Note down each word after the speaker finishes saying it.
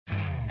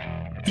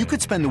You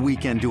could spend the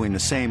weekend doing the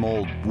same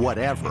old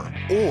whatever,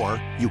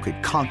 or you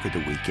could conquer the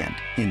weekend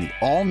in the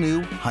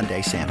all-new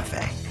Hyundai Santa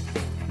Fe.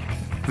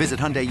 Visit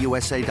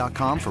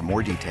HyundaiUSA.com for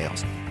more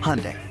details.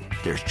 Hyundai,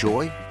 there's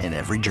joy in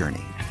every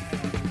journey.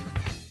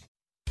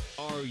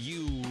 Are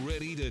you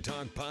ready to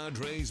talk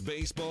Padres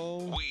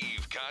baseball?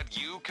 We've got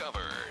you covered.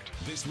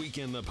 This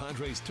weekend, the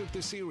Padres took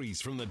the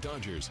series from the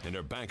Dodgers and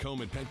are back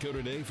home at Petco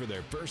today for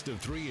their first of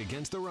 3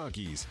 against the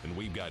Rockies. And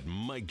we've got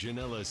Mike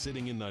Janella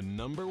sitting in the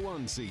number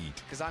 1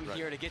 seat. Because I'm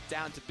here to get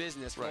down to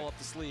business, roll up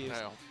the sleeves.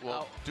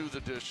 Yeah, do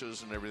the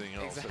dishes and everything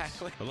else.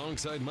 Exactly.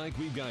 Alongside Mike,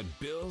 we've got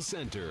Bill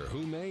Center,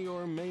 who may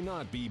or may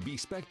not be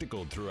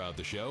bespectacled throughout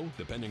the show,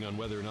 depending on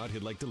whether or not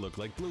he'd like to look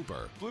like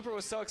Blooper. Blooper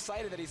was so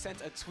excited that he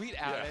sent a tweet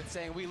out and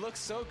saying, "We look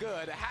so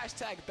good,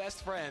 hashtag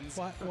best friends."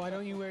 Why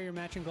don't you wear your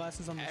matching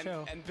glasses on the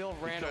show? And Bill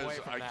ran away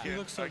from that. You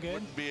look so good. I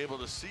wouldn't be able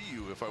to see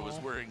you if I was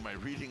wearing my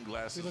reading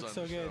glasses You look on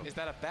so the good. show. Is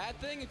that a bad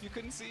thing if you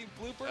couldn't see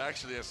Blooper?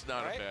 Actually, that's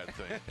not a bad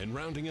thing. And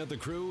rounding out the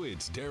crew,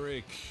 it's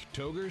Derek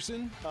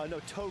Togerson.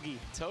 No, Togi.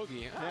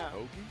 Togi. Yeah.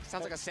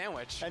 Sounds like a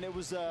sandwich. And it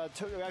was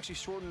actually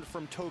shortened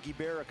from Togi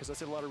Berra because I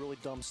said a lot of really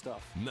dumb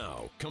stuff.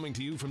 Now, coming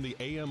to you from the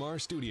AMR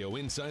studio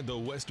inside the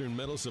Western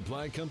Metal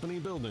Supply Company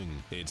building,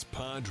 it's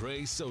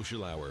Padres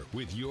Social Hour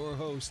with your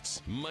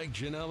hosts, Mike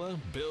Janella,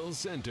 Bill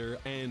Center,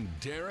 and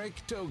Derek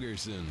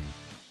Togerson.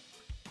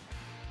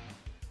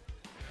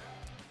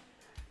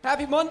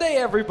 Happy Monday,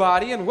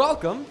 everybody, and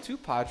welcome to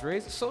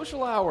Padres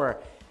Social Hour.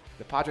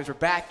 The Padres are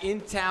back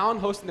in town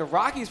hosting the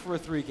Rockies for a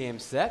 3-game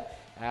set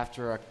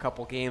after a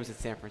couple games in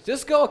San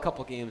Francisco, a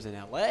couple games in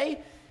LA,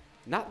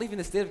 not leaving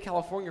the state of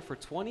California for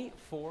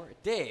 24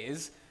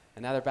 days,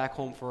 and now they're back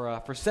home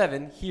for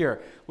 7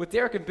 here. With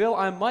Derek and Bill,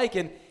 I'm Mike,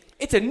 and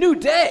it's a new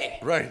day.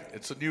 Right.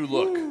 It's a new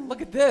look. Ooh,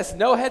 look at this.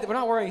 We're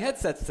not wearing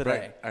headsets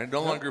today. Right. I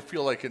no longer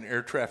feel like an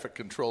air traffic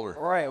controller.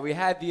 Right. We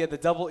had the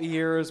double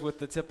ears with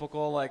the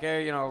typical,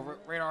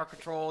 radar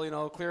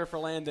control, clear for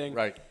landing.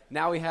 Right.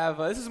 Now we have,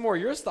 this is more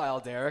your style,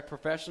 Derek,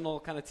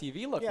 professional kind of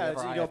TV look. Yeah,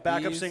 it's,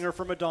 backup singer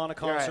from Madonna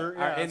concert.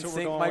 Right. Yeah, Our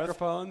in-sync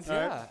microphones. Right.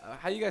 Yeah.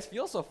 How do you guys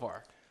feel so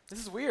far? This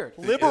is weird.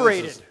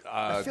 Liberated.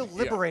 I feel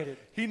liberated.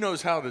 Yeah. He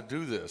knows how to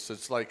do this.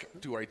 It's like,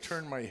 do I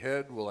turn my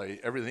head? Will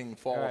everything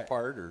fall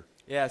apart? Or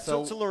yeah,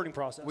 so it's a learning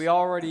process. We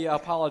already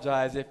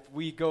apologize if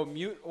we go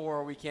mute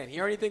or we can't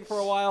hear anything for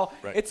a while.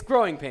 Right. It's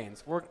growing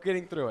pains. We're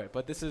getting through it.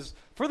 But this is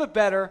for the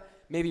better,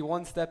 maybe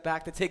 1 step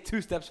back to take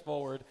 2 steps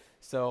forward.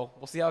 So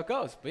we'll see how it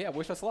goes. But, yeah,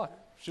 wish us luck.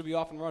 Should be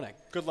off and running.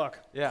 Good luck.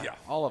 Yeah,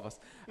 all of us.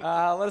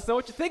 Let us know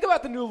what you think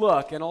about the new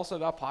look and also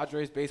about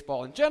Padres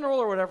baseball in general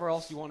or whatever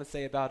else you want to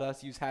say about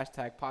us. Use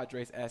hashtag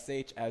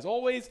PadresSH as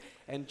always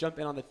and jump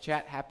in on the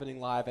chat happening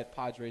live at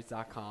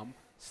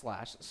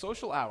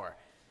Padres.com/social hour.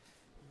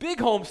 Big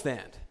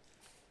homestand.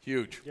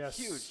 Huge. Yes.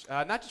 Huge.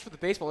 Not just for the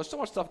baseball. There's so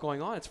much stuff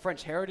going on. It's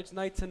French Heritage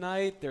Night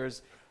tonight.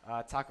 There's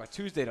Taco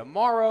Tuesday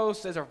tomorrow.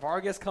 Cesar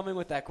Vargas coming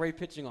with that great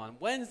pitching on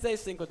Wednesday.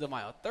 Cinco de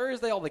Mayo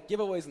Thursday. All the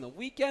giveaways in the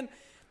weekend.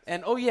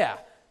 And,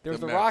 there's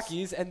the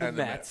Rockies and the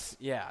Mets.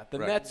 Yeah, the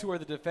Mets who are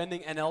the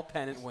defending NL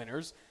pennant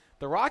winners.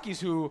 The Rockies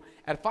who,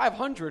 at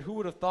 500, who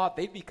would have thought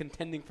they'd be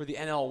contending for the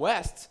NL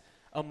West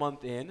a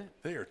month in?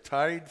 They are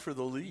tied for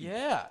the lead.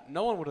 Yeah,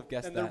 no one would have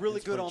guessed that. And they're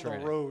really good on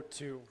training. the road,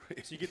 too.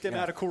 So you get them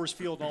out of Coors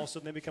Field, and all of a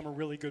sudden they become a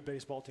really good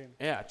baseball team.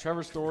 Yeah,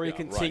 Trevor Story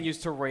continues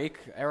to rake.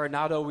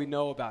 Arenado, we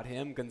know about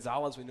him.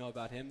 Gonzalez, we know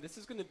about him. This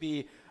is going to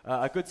be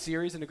a good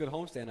series and a good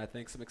homestand, I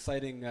think. Some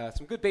exciting,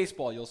 some good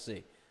baseball you'll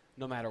see,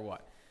 no matter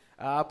what.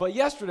 But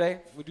yesterday,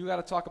 we do got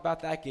to talk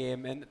about that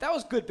game, and that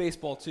was good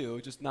baseball too,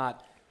 just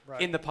not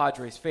in the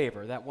Padres'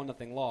 favor. That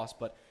 1-0 loss,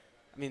 but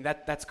I mean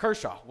that's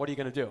Kershaw. What are you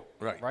going to do?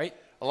 Right.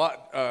 A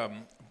lot.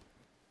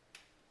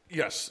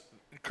 Yes,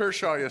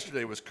 Kershaw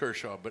yesterday was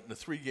Kershaw, but in the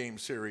 3-game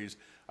series,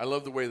 I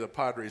love the way the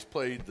Padres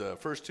played the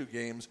first 2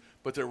 games,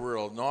 but there were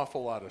an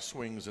awful lot of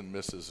swings and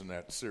misses in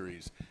that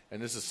series,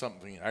 and this is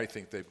something I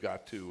think they've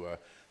got to.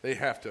 They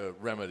have to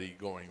remedy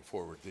going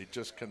forward. They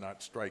just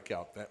cannot strike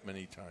out that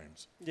many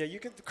times. Yeah,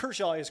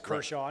 Kershaw is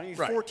Kershaw. I mean,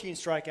 14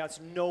 strikeouts,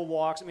 no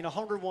walks. I mean,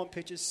 101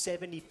 pitches,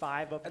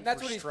 75 of them. And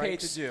that's what he's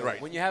paid to do.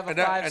 Right. When you have a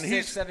 5,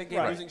 6,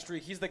 7-game losing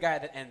streak, he's the guy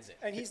that ends it.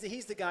 And he's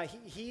the guy.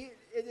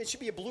 It should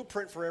be a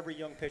blueprint for every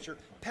young pitcher.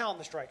 Pound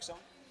the strike zone.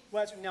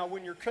 Well, now,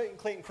 when you're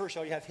Clayton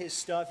Kershaw, you have his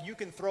stuff. You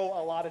can throw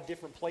a lot of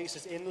different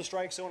places in the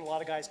strike zone. A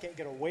lot of guys can't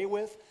get away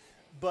with,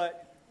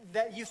 but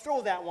that you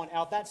throw that one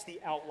out, that's the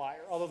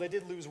outlier. Although they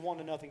did lose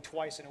 1-0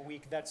 twice in a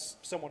week, that's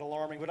somewhat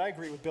alarming. But I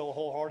agree with Bill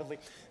wholeheartedly.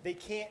 They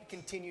can't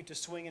continue to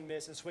swing and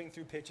miss and swing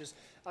through pitches.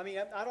 I mean,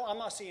 I'm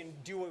not seeing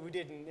do what we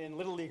did in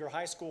Little League or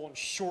high school and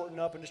shorten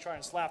up and just try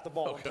and slap the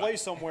ball and play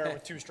somewhere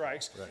with 2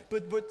 strikes.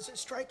 But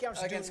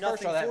strikeouts Against do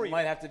nothing Kershaw, for that you.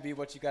 might have to be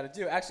what you got to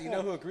do. Actually, you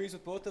know who agrees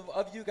with both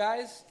of you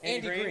guys?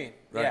 Andy Green.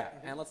 Right. Yeah,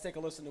 and let's take a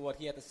listen to what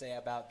he had to say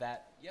about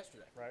that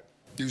yesterday. Right.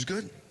 He was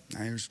good.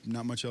 There's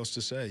not much else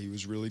to say. He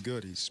was really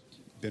good. He's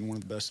been one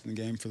of the best in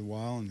the game for a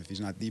while, and if he's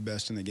not the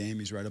best in the game,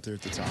 he's right up there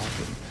at the top.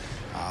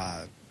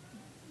 And,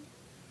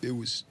 it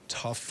was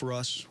tough for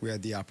us. We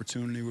had the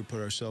opportunity. We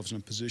put ourselves in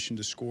a position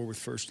to score with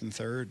first and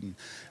third. And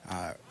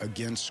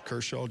against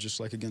Kershaw, just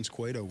like against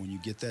Cueto, when you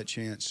get that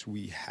chance,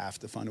 we have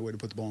to find a way to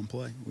put the ball in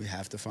play. We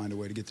have to find a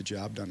way to get the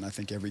job done. And I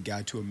think every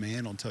guy to a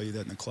man will tell you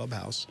that in the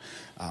clubhouse.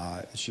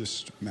 It's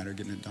just a matter of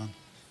getting it done.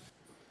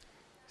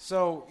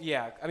 So,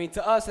 yeah, I mean,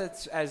 to us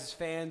as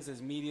fans,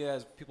 as media,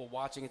 as people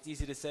watching, it's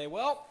easy to say,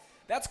 well,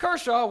 that's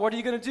Kershaw. What are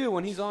you going to do?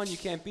 When he's on, you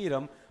can't beat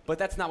him. But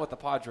that's not what the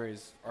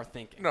Padres are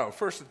thinking. No,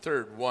 first and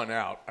third, one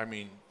out. I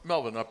mean,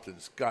 Melvin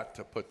Upton's got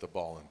to put the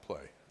ball in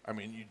play. I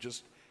mean, you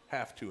just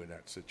have to in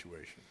that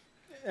situation.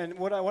 And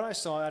what I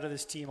saw out of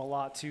this team a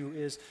lot, too,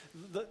 is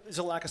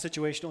a lack of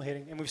situational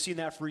hitting. And we've seen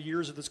that for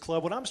years at this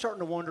club. What I'm starting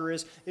to wonder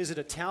is it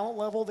a talent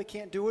level that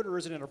can't do it, or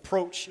is it an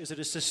approach? Is it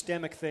a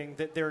systemic thing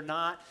that they're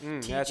not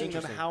teaching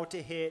them how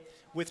to hit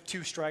with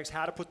 2 strikes,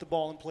 how to put the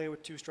ball in play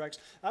with 2 strikes?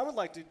 I would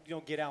like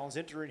to get Alan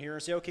Zinter in here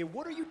and say, okay,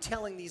 what are you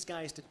telling these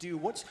guys to do?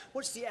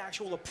 What's the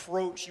actual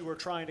approach you are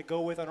trying to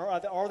go with, and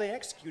are they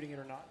executing it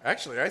or not?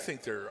 Actually, I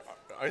think their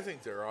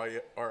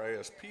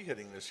RISP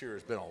hitting this year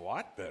has been a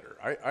lot better.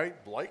 I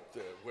like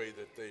the way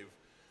that they've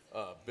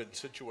been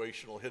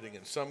situational hitting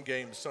in some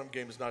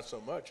games not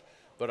so much.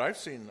 But I've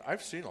seen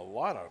a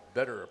lot of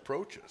better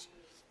approaches.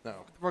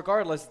 Now,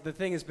 regardless, the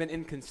thing has been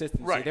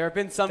inconsistency. Right. There have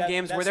been some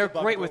games where they're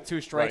great with 2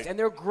 strikes, right, and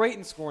they're great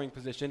in scoring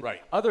position.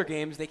 Right. Other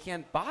games, they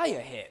can't buy a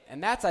hit.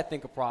 And that's, I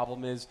think, a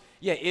problem is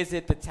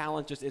it the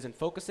talent just isn't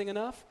focusing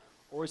enough,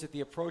 or is it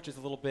the approach is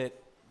a little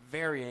bit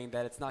varying,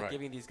 that it's not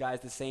giving these guys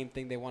the same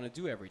thing they want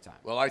to do every time?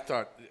 Well, I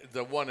thought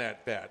the one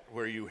at-bat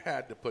where you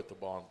had to put the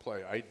ball in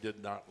play, I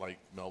did not like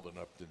Melvin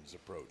Upton's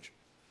approach.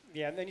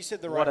 Yeah, and then you said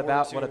the right What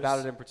about word, too, what about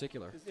it in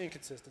particular?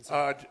 Inconsistency.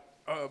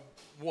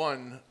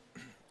 One,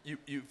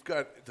 you've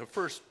got the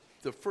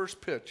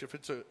first pitch. If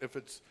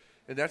it's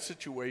in that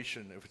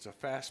situation, if it's a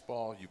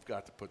fastball, you've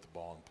got to put the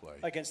ball in play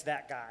against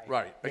that guy.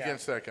 Right,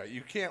 against that guy.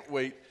 You can't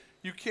wait.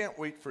 You can't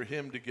wait for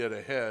him to get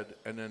ahead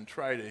and then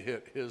try to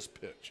hit his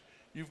pitch.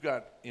 You've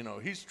got,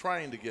 he's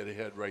trying to get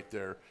ahead right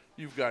there.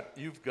 You've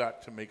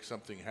got to make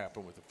something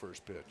happen with the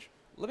first pitch.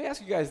 Let me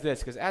ask you guys this,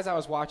 because as I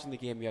was watching the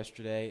game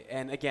yesterday,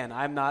 and again,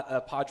 I'm not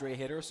a Padre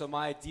hitter, so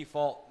my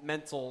default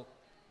mental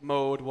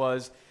mode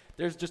was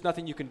there's just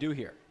nothing you can do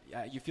here.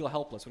 You feel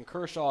helpless. When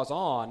Kershaw's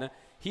on,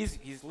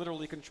 he's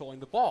literally controlling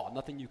the ball.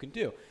 Nothing you can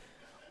do.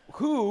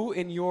 Who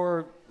in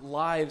your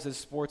lives as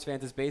sports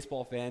fans, as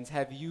baseball fans,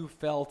 have you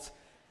felt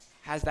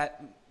has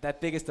that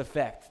biggest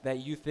effect, that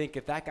you think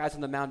if that guy's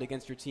on the mound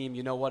against your team,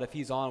 you know what, if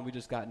he's on, we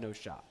just got no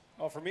shot?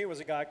 Well, for me, it was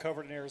a guy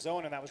covered in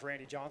Arizona, and that was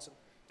Randy Johnson.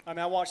 I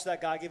mean, I watched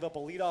that guy give up a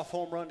leadoff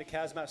home run to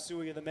Kaz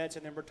Matsui of the Mets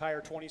and then retire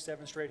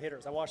 27 straight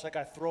hitters. I watched that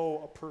guy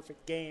throw a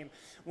perfect game.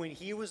 When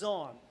he was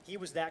on, he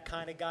was that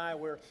kind of guy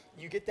where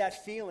you get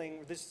that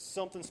feeling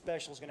something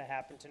special is going to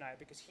happen tonight,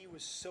 because he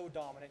was so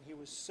dominant, he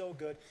was so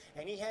good,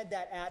 and he had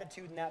that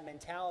attitude and that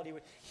mentality.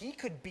 He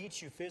could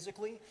beat you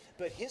physically,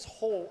 but his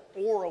whole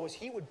aura was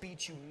he would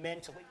beat you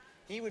mentally.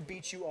 He would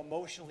beat you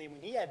emotionally. When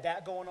he had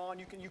that going on,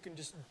 you can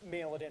just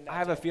mail it in. I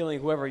have a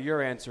feeling whoever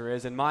your answer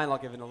is, and mine I'll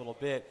give in a little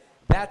bit,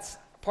 that's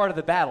part of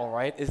the battle,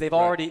 right? Is they're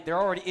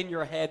already in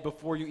your head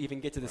before you even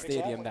get to the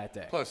stadium that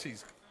day. Plus,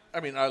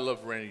 I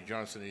love Randy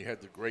Johnson. He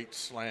had the great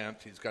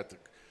slant. He's got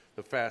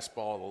the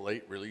fastball, the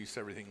late release,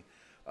 everything.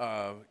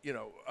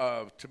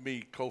 To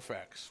me,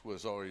 Koufax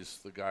was always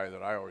the guy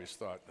that I always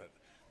thought that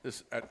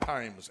this at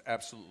times was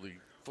absolutely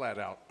flat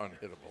out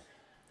unhittable.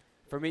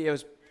 For me, it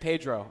was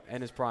Pedro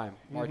and his prime,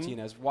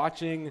 Martinez.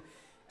 Watching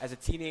as a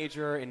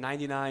teenager in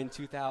 99,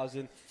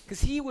 2000,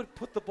 because he would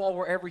put the ball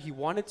wherever he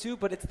wanted to,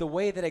 but it's the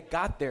way that it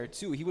got there,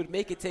 too. He would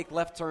make it take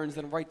left turns,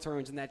 then right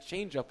turns, and that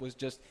changeup was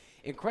just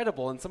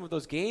incredible. And some of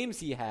those games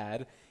he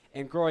had,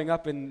 and growing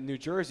up in New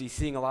Jersey,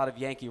 seeing a lot of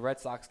Yankee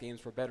Red Sox games,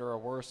 for better or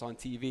worse, on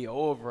TV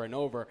over and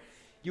over,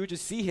 you would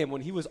just see him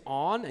when he was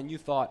on, and you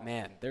thought,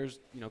 man, there's,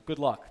 good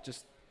luck.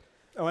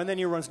 And then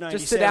he runs 97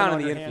 just sit down on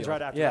in the your hands infield.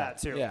 right after that,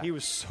 too. Yeah. He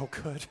was so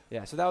good.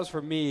 Yeah, so that was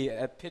for me.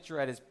 A pitcher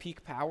at his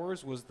peak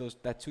powers was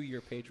that 2-year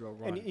Pedro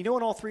run. And you know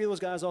what all three of those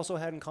guys also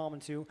had in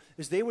common, too,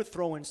 is they would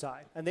throw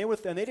inside. And they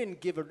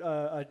didn't give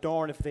a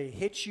darn if they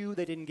hit you.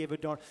 They didn't give a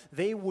darn.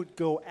 They would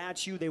go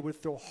at you. They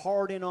would throw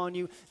hard in on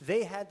you.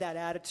 They had that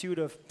attitude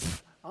of,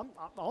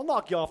 I'll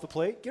knock you off the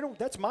plate.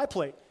 That's my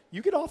plate.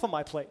 You get off of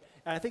my plate.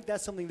 And I think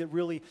that's something that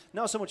really,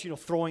 not so much,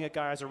 throwing at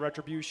guys as a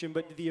retribution,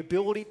 but the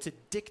ability to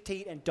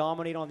dictate and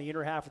dominate on the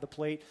inner half of the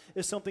plate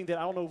is something that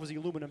I don't know if it was the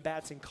aluminum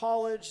bats in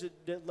college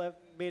that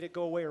made it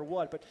go away or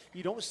what, but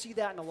you don't see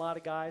that in a lot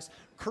of guys.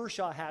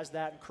 Kershaw has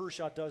that, and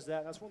Kershaw does that.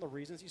 And that's one of the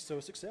reasons he's so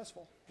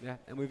successful. Yeah,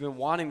 and we've been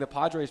wanting the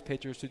Padres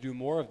pitchers to do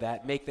more of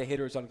that, make the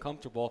hitters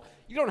uncomfortable.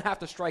 You don't have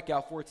to strike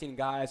out 14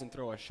 guys and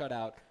throw a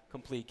shutout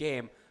complete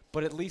game,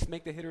 but at least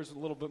make the hitters a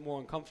little bit more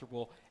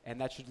uncomfortable, and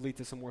that should lead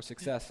to some more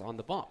success on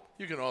the bump.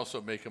 You can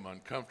also make them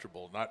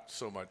uncomfortable, not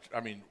so much.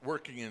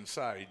 Working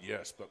inside,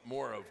 yes, but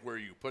more of where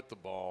you put the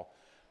ball.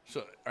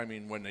 So,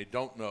 when they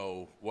don't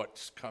know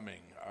what's coming,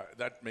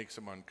 that makes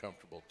them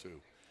uncomfortable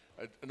too.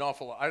 An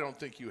awful lot. I don't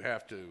think you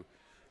have to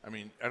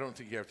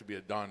be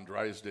a Don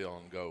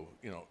Drysdale and go,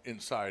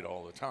 inside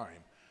all the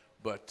time.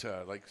 But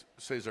like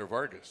Cesar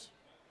Vargas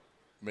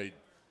made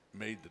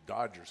the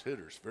Dodgers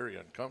hitters very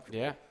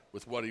uncomfortable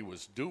with what he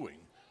was doing.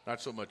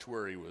 Not so much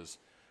where he was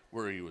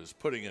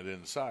putting it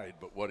inside,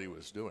 but what he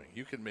was doing.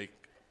 You can make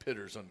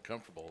hitters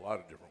uncomfortable a lot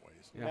of different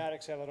ways. Yeah.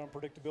 Maddox had that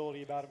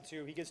unpredictability about him,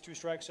 too. He gets 2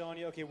 strikes on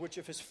you. Okay, which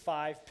of his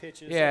 5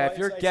 pitches? Yeah, so if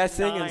you're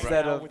guessing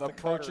instead of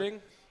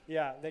approaching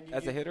then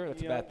as a hitter,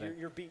 that's a bad thing.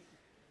 You're beat.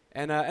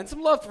 And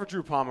some love for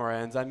Drew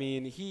Pomeranz. I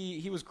mean,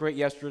 he was great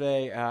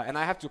yesterday, and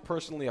I have to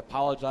personally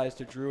apologize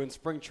to Drew. In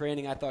spring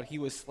training, I thought he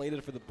was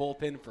slated for the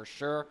bullpen for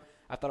sure.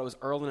 I thought it was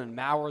Erlin and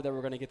Maurer that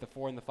were going to get the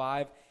 4 and the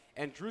 5.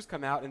 And Drew's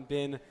come out and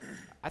been,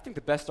 I think,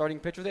 the best starting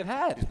pitcher they've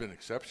had. He's been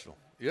exceptional.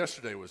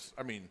 Yesterday was,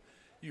 I mean,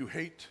 you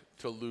hate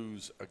to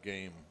lose a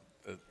game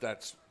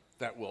that's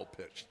that well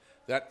pitched.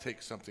 That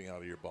takes something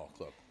out of your ball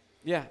club.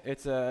 Yeah,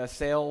 it's a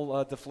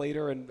sail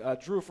deflator. And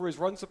Drew, for his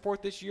run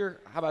support this year,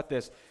 how about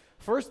this?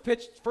 First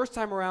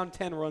time around,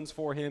 10 runs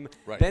for him,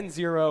 then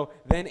 0,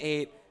 then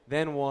 8,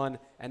 then 1,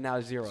 and now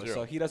 0.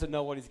 So he doesn't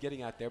know what he's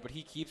getting out there, but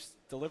he keeps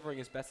delivering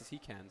as best as he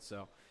can.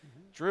 So,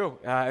 Drew,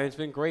 it's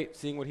been great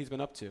seeing what he's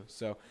been up to.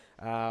 So,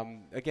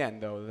 again,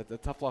 though, the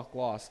tough luck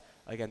loss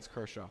against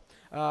Kershaw.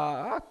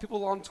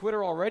 People on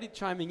Twitter already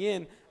chiming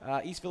in,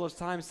 East Village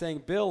Times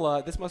saying,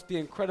 Bill, this must be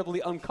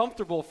incredibly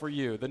uncomfortable for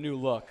you, the new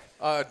look.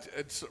 I've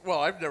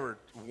never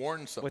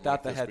worn something without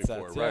like the this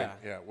headsets, before. Right?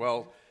 Yeah.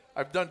 Well,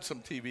 I've done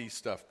some TV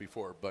stuff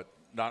before, but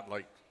not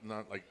like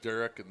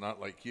Derek and not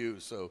like you.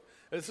 So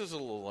this is a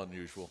little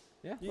unusual.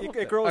 Yeah,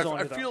 it grows on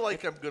you. I feel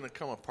like I'm going to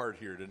come apart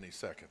here at any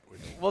second.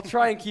 We'll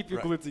try and keep you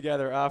glued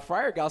together.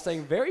 Friar Gal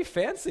saying very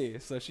fancy,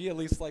 so she at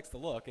least likes the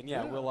look. And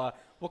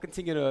we'll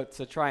continue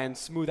to try and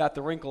smooth out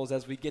the wrinkles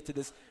as we get to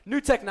this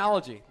new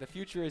technology. The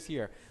future is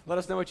here. Let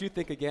us know what you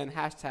think again.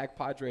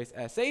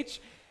 #PadresSH.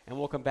 And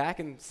we'll come back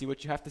and see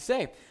what you have to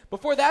say.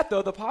 Before that,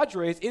 though, the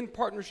Padres, in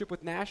partnership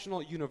with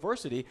National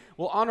University,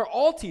 will honor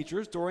all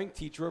teachers during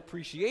Teacher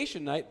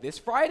Appreciation Night this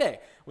Friday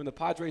when the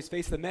Padres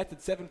face the Mets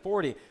at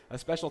 7:40. A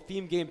special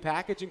theme game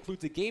package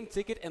includes a game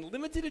ticket and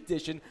limited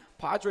edition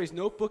Padres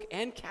notebook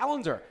and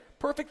calendar.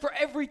 Perfect for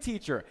every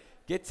teacher.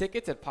 Get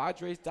tickets at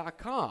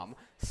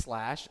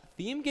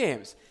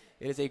Padres.com/themegames.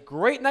 It is a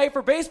great night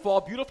for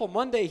baseball. Beautiful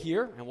Monday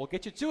here, and we'll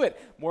get you to it.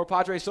 More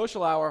Padres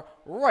Social Hour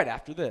right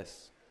after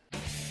this.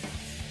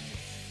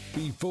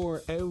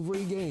 Before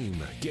every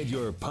game, get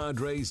your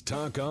Padres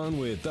talk on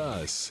with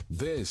us.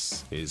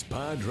 This is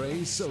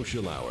Padres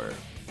Social Hour.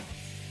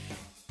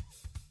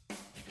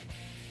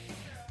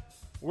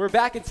 We're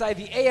back inside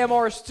the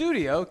AMR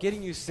studio,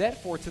 getting you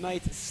set for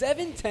tonight's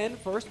 7:10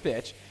 first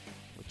pitch.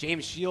 With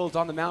James Shields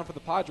on the mound for the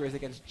Padres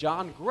against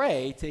John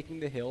Gray taking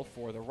the hill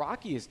for the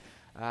Rockies.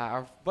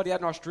 Our buddy out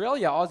in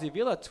Australia, Ozzie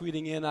Villa,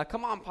 tweeting in,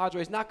 come on,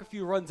 Padres, knock a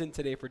few runs in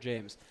today for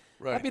James.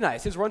 Right. That'd be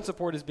nice. His run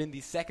support has been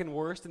the second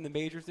worst in the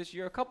majors this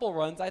year. A couple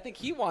runs. I think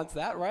he wants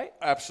that, right?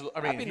 Absolutely.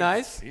 I mean, that'd be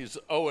nice. He's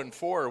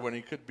 0-4 when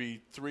he could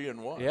be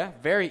 3-1. Yeah,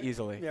 very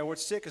easily. Yeah,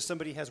 what's sick is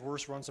somebody has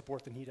worse run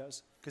support than he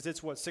does. Because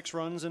it's, 6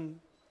 runs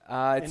in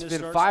it's been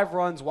starts? 5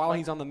 runs while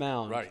he's on the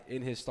mound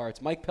in his starts.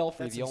 Mike Pelfrey,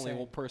 That's the only insane.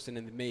 old person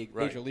in the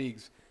major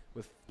leagues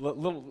with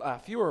little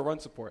fewer run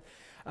support.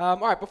 All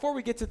right, before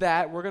we get to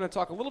that, we're going to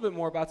talk a little bit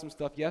more about some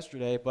stuff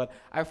yesterday, but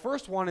I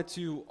first wanted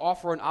to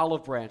offer an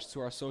olive branch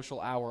to our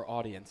social hour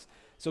audience.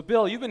 So,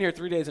 Bill, you've been here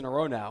 3 days in a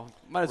row now.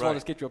 Might as well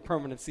just get you a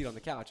permanent seat on the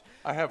couch.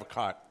 I have a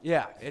cot.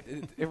 Yeah,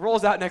 it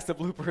rolls out next to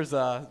Blooper's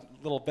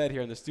little bed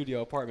here in the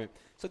studio apartment.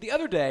 So the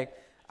other day,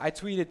 I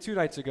tweeted 2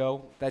 nights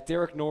ago that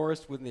Derek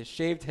Norris, with his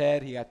shaved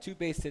head, he got 2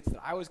 base hits,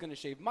 that I was going to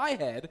shave my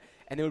head,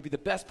 and it would be the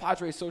best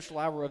Padres social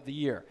hour of the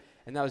year.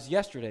 And that was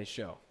yesterday's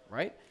show,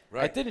 right?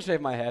 I didn't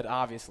shave my head,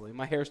 obviously.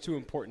 My hair is too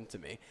important to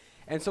me.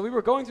 And so we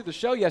were going through the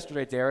show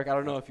yesterday, Derek. I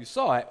don't know if you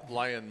saw it.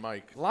 Lion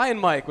Mike. Lion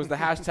Mike was the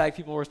hashtag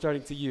people were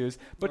starting to use.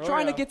 But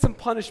trying to get some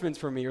punishments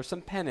for me or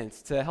some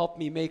penance to help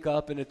me make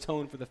up and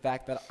atone for the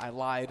fact that I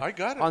lied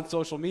on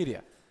social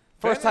media.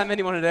 First time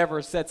anyone had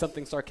ever said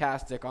something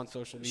sarcastic on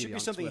social media. It should be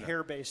something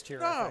hair-based here.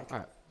 No,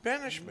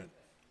 banishment.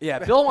 Yeah,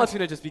 Bill wants me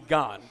to just be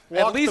gone,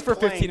 at least for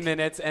plank. 15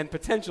 minutes and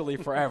potentially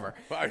forever.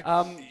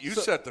 You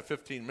set the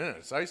 15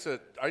 minutes. I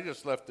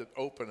just left it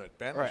open at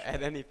banishment. Right,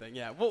 at anything,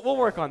 yeah. We'll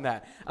work on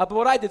that. But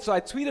what I did, so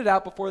I tweeted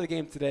out before the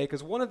game today,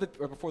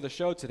 before the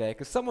show today,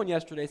 because someone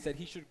yesterday said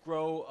he should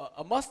grow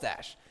a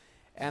mustache.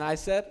 And I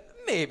said,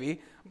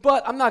 maybe,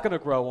 but I'm not going to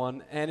grow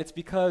one, and it's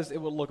because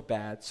it would look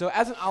bad. So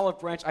as an olive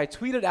branch, I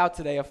tweeted out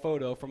today a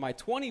photo from my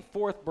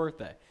 24th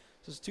birthday.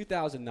 This was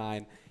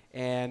 2009.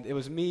 And it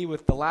was me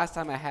with the last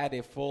time I had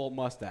a full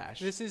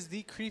mustache. This is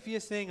the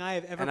creepiest thing I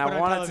have ever and put I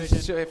on wanted television.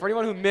 to show, for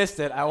anyone who missed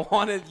it, I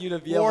wanted you to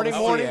be able to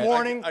see it.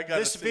 Warning. I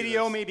gotta This see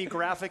video this. may be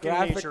graphic in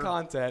Graphic nature.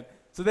 content.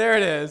 So there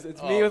it is.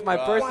 It's me with my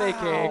birthday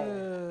cake,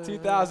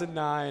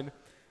 2009.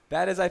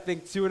 That is, I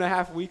think,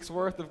 2.5 weeks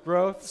worth of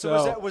growth.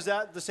 So was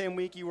that the same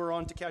week you were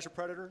on To Catch a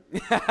Predator?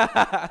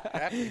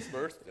 Happy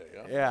birthday.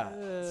 Huh? Yeah.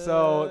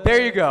 So there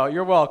you go.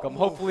 You're welcome.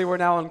 Hopefully we're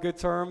now on good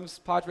terms,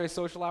 Padres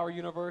Social Hour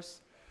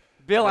universe.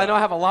 Bill, I know I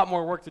have a lot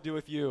more work to do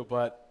with you,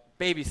 but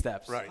Baby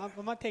steps. Right.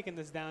 I'm not taking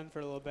this down for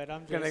a little bit.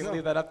 I'm Going just to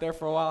leave that up there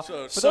for a while.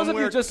 So for those of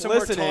you just somewhere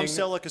listening, Tom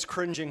Selleck is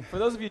cringing. for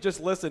those of you just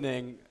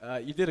listening,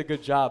 you did a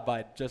good job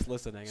by just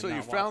listening. So and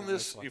you not found watching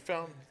this. one. You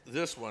found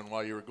this one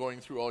while you were going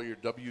through all your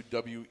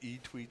WWE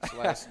tweets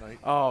last night.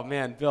 Oh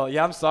man, Bill.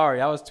 Yeah, I'm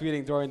sorry. I was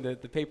tweeting during the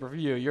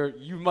pay-per-view.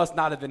 You must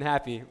not have been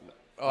happy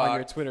on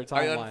your Twitter I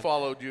timeline.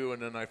 unfollowed you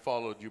and then I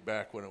followed you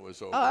back when it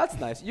was over. Oh, that's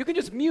nice. You can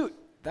just mute.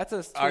 That's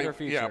a Twitter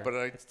feature. Yeah, but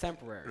it's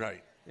temporary.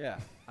 Right. Yeah,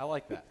 I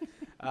like that.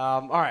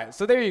 All right,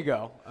 so there you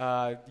go.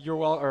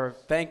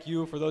 Thank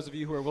you for those of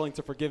you who are willing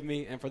to forgive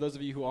me, and for those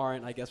of you who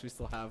aren't, I guess we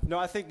still have. No,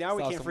 I think now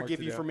we still have can't some work forgive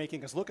to you do. for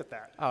making us look at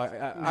that. Oh,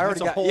 I already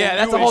got. whole Yeah,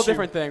 that's new a whole issue.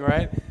 different thing,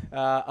 right?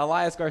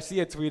 Elias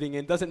Garcia tweeting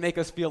in doesn't make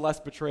us feel less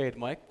betrayed.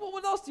 Mike, well,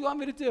 what else do you want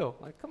me to do?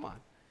 Like, come on.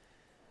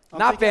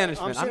 Not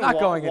banishment. I'm saying not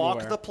going walk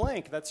anywhere. the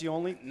plank. That's the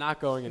only.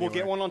 Not going anywhere. We'll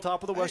get one on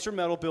top of the Western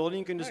Metal Building.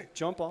 You can just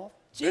jump off.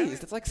 Jeez,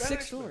 that's like 6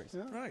 Banishment.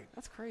 stories. Right.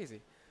 That's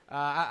crazy.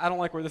 I don't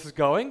like where this is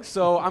going,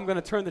 so I'm going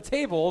to turn the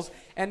tables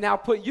and now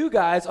put you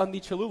guys on the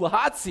Cholula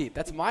hot seat.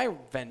 That's my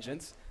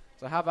vengeance.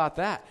 So how about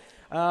that?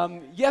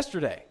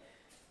 Yesterday,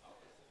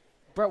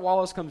 Brett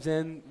Wallace comes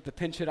in, the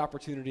pinch hit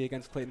opportunity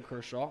against Clayton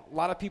Kershaw. A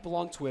lot of people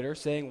on Twitter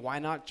saying, why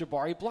not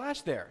Jabari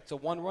Blash there? It's a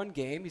one-run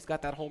game. He's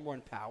got that home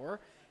run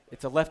power.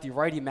 It's a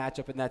lefty-righty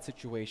matchup in that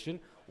situation.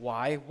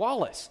 Why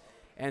Wallace?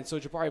 And so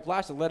Jabari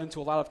Blash led into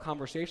a lot of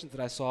conversations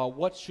that I saw.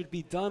 What should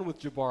be done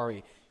with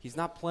Jabari? He's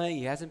not playing.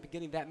 He hasn't been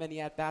getting that many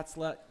at-bats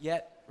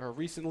yet or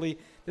recently.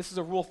 This is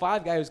a Rule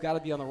 5 guy who's got to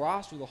be on the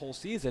roster the whole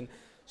season.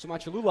 So my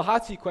Cholula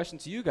hot seat question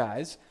to you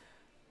guys,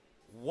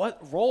 what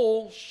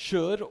role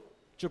should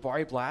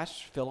Jabari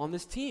Blash fill on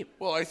this team?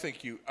 Well, I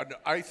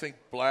think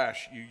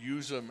Blash, you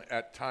use him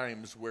at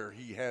times where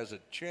he has a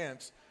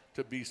chance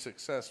to be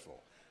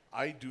successful.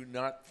 I do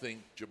not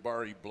think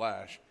Jabari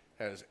Blash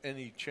has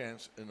any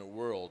chance in the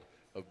world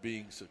of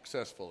being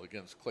successful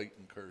against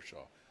Clayton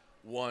Kershaw.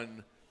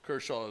 One,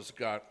 Kershaw has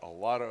got a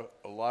lot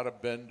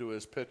of bend to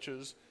his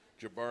pitches.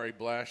 Jabari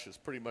Blash is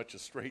pretty much a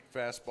straight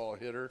fastball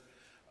hitter.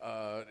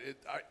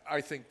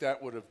 I think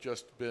that would have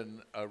just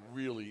been a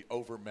really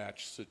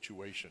overmatched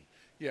situation.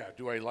 Yeah,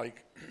 do I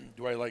like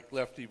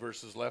lefty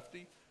versus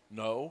lefty?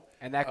 No.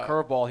 And that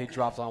curveball he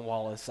dropped on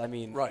Wallace, I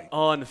mean, Right.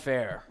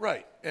 Unfair.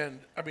 Right, and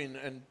I mean,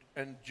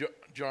 and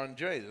John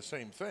Jay, the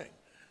same thing.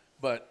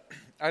 But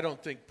I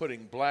don't think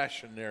putting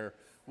Blash in there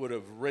would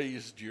have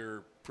raised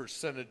your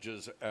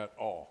percentages at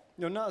all.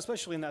 No, not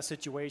especially in that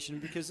situation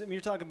because, I mean,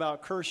 you're talking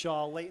about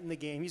Kershaw late in the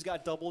game. He's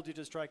got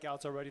double-digit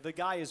strikeouts already. The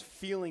guy is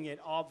feeling it,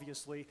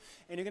 obviously,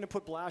 and you're going to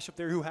put Blash up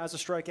there who has a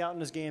strikeout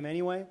in his game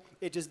anyway.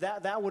 It just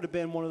that would have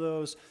been one of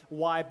those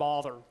why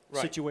bother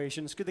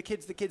situations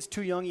because the kid's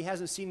too young. He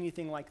hasn't seen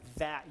anything like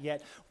that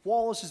yet.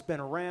 Wallace has been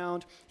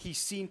around. He's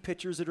seen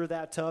pitchers that are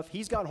that tough.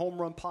 He's got home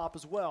run pop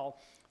as well.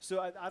 So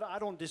I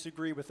don't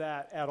disagree with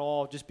that at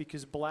all just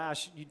because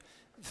Blash,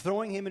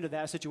 throwing him into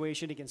that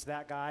situation against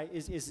that guy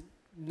is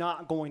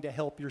not going to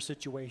help your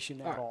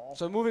situation at all.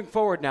 So moving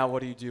forward now,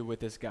 what do you do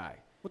with this guy?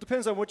 Well, it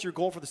depends on what your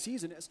goal for the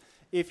season is.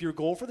 If your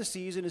goal for the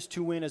season is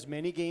to win as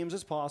many games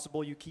as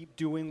possible, you keep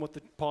doing what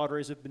the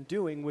Padres have been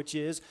doing, which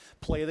is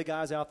play the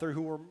guys out there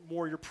who are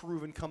more your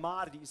proven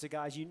commodities, the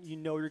guys you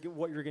know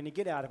what you're going to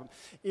get out of them.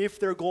 If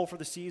their goal for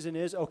the season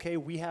is, okay,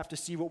 we have to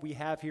see what we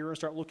have here and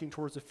start looking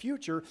towards the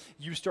future,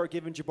 you start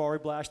giving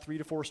Jabari Blash 3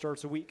 to 4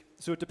 starts a week.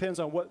 So it depends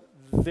on what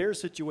their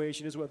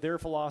situation is, what their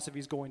philosophy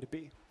is going to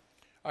be.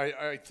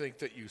 I think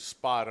that you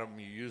spot him,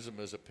 you use him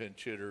as a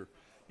pinch hitter.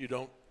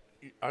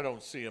 I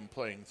don't see him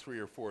playing 3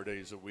 or 4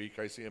 days a week.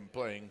 I see him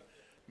playing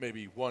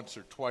maybe once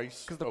or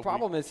twice. Because the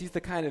problem is he's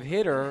the kind of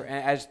hitter,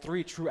 as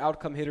 3 true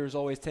outcome hitters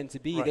always tend to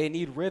be, they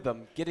need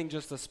rhythm. Getting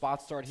just a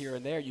spot start here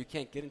and there, you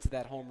can't get into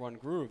that home run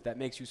groove that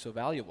makes you so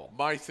valuable.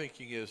 My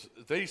thinking is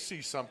they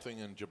see something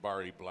in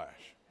Jabari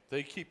Blash.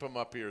 They keep him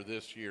up here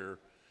this year.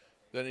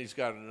 Then he's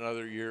got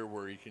another year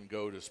where he can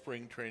go to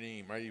spring training.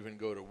 He might even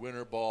go to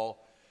winter ball.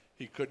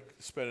 He could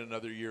spend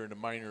another year in the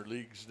minor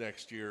leagues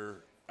next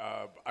year.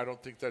 I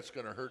don't think that's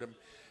going to hurt him.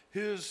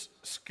 His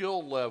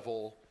skill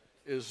level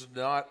is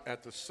not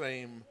at the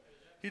same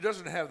 – he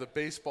doesn't have the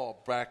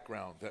baseball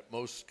background that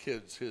most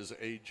kids his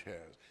age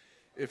has.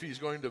 If he's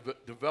going to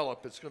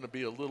develop, it's going to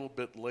be a little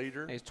bit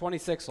later. He's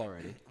 26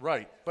 already.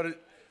 Right.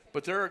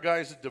 But there are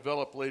guys that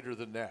develop later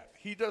than that.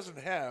 He doesn't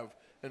have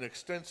an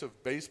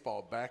extensive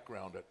baseball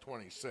background at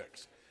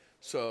 26.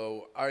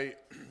 So,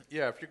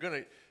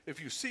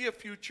 if you see a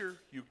future,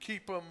 you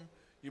keep him.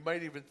 You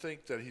might even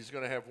think that he's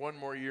going to have one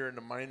more year in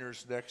the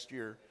minors next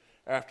year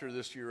after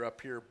this year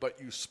up here,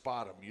 but you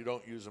spot him. You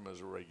don't use him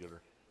as a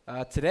regular.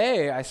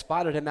 Today, I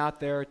spotted him out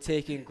there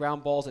taking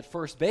ground balls at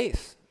first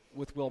base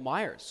with Will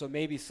Myers. So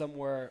maybe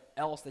somewhere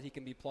else that he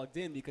can be plugged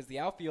in because the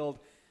outfield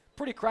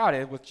pretty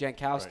crowded with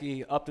Jankowski.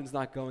 Right. Upton's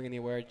not going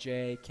anywhere.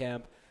 Jay,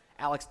 Kemp.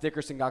 Alex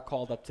Dickerson got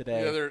called up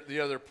today. The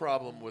other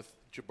problem with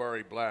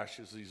Jabari Blash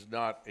is he's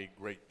not a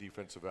great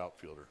defensive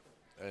outfielder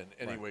in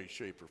any way,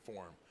 shape, or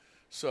form.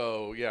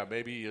 So, yeah,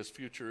 maybe his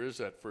future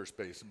is at first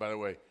base. And, by the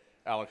way,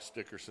 Alex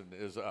Dickerson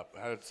is up.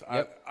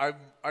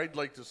 I'd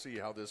like to see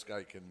how this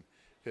guy can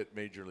hit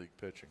major league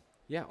pitching.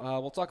 Yeah,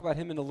 we'll talk about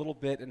him in a little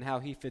bit and how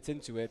he fits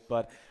into it.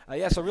 But,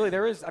 so really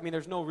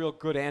there's no real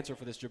good answer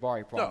for this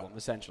Jabari problem,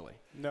 essentially.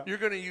 No. You're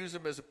going to use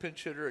him as a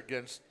pinch hitter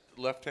against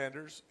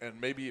left-handers,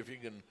 and maybe if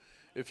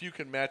you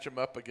can match him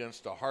up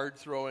against a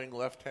hard-throwing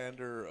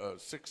left-hander, a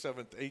 6th,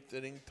 7th, 8th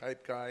inning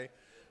type guy,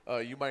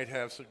 you might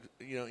have some,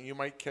 you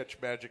might catch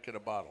magic in a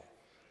bottle.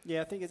 Yeah,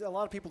 I think a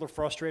lot of people are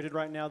frustrated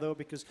right now, though,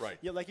 because, right.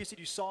 Like you said,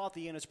 you saw at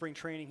the end of spring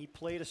training, he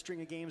played a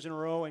string of games in a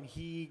row, and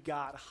he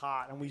got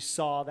hot, and we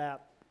saw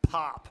that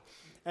pop.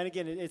 And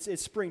again,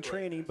 it's spring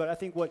training, but I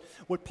think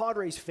what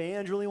Padres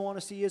fans really want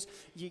to see is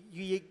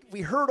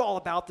we heard all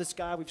about this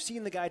guy. We've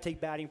seen the guy take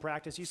batting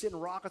practice. He's hitting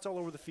rockets all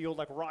over the field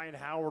like Ryan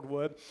Howard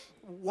would.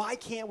 Why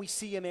can't we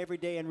see him every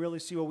day and really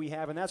see what we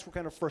have? And that's what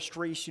kind of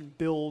frustration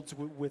builds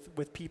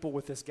with people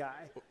with this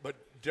guy. But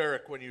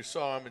Derek, when you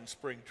saw him in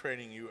spring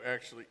training, you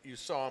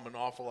saw him an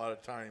awful lot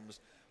of times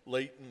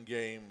late in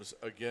games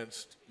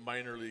against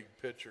minor league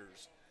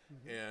pitchers.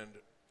 Mm-hmm. And,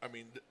 I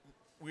mean,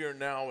 we are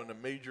now in a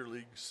major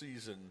league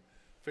season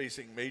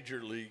facing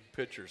major league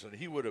pitchers, and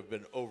he would have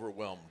been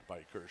overwhelmed by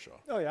Kershaw.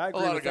 Oh, yeah, I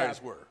agree with that. A lot of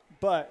guys were.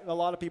 But a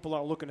lot of people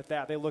aren't looking at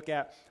that. They look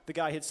at the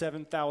guy hit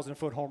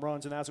 7,000-foot home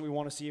runs, and that's what we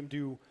want to see him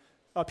do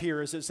up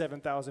here is his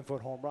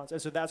 7,000-foot home runs.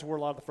 And so that's where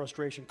a lot of the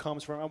frustration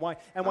comes from. And why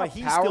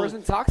he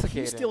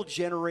still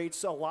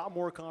generates a lot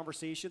more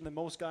conversation than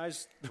most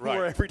guys who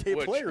are everyday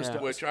players do.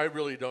 Which I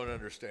really don't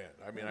understand.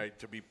 I mean,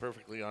 to be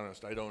perfectly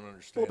honest, I don't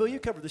understand. Well, Bill,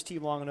 you covered this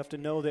team long enough to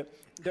know that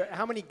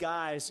how many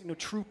guys,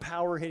 true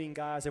power-hitting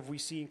guys have we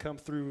seen come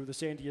through the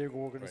San Diego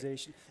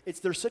organization? Right.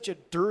 There's such a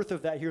dearth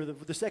of that here.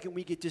 The second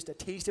we get just a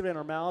taste of it in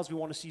our mouths, we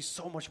want to see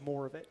so much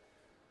more of it.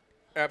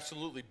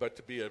 Absolutely, but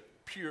to be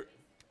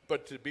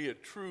a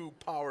true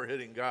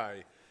power-hitting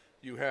guy,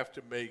 you have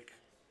to make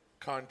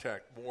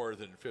contact more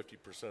than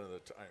 50% of the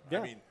time.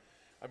 Yeah.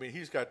 I mean,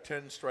 he's got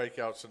 10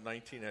 strikeouts and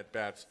 19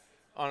 at-bats.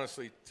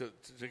 Honestly,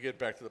 to get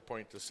back to the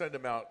point, to send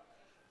him out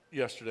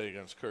yesterday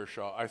against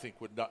Kershaw, I think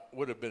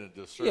would have been a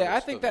disservice. Yeah,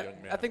 to the young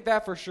man. I think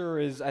that for sure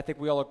is. I think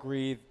we all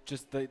agree.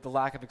 Just the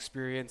lack of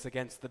experience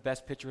against the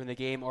best pitcher in the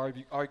game.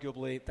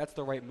 Arguably, that's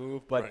the right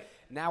move. But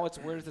now it's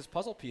where does this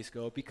puzzle piece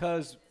go?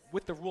 Because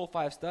with the Rule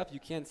 5 stuff, you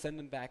can't send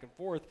him back and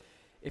forth.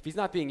 If he's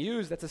not being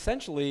used, that's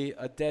essentially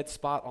a dead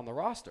spot on the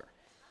roster.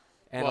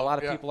 And a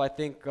lot of people, I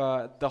think,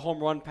 the home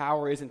run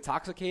power is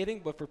intoxicating,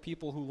 but for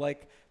people who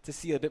like to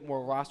see a bit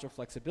more roster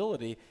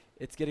flexibility,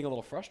 it's getting a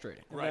little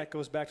frustrating. And that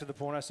goes back to the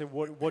point I said,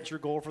 what's your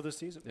goal for this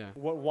season? Yeah.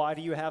 Why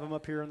do you have him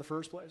up here in the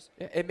first place?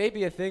 It may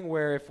be a thing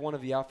where if one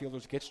of the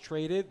outfielders gets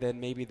traded, then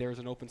maybe there's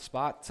an open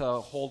spot to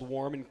hold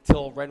warm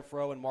until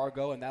Renfroe and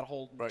Margot and that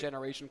whole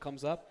generation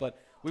comes up. But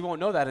we won't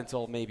know that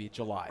until maybe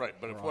July. Right,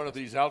 but if one of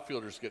these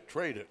outfielders get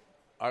traded,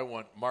 I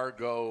want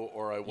Margot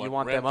or I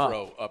want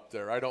Renfroe up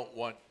there. I don't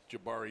want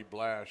Jabari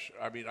Blash.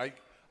 I mean,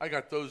 I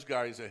got those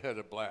guys ahead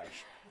of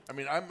Blash. I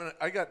mean,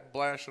 I got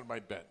Blash on my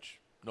bench,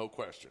 no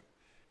question,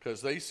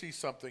 because they see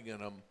something in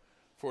him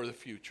for the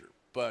future.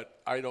 But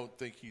I don't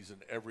think he's an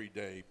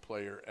everyday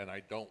player, and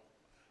I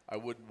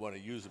wouldn't want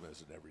to use him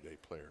as an everyday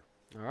player.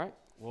 All right.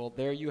 Well,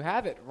 there you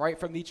have it, right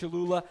from the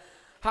Cholula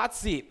Hot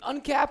Seat.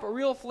 Uncap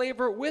real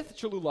flavor with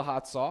Cholula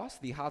hot sauce,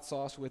 the hot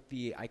sauce with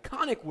the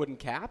iconic wooden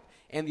cap,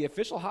 and the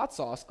official hot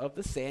sauce of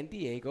the San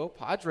Diego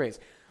Padres.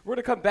 We're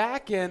going to come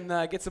back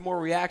and get some more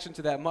reaction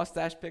to that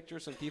mustache picture.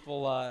 Some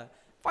people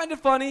find it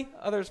funny.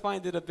 Others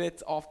find it a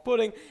bit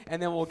off-putting.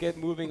 And then we'll get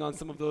moving on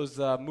some of those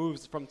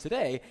moves from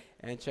today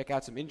and check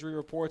out some injury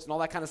reports and all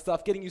that kind of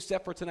stuff, getting you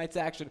set for tonight's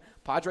action.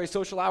 Padres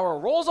Social Hour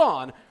rolls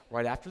on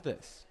right after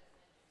this.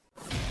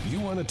 You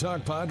want to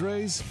talk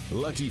Padres?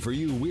 Lucky for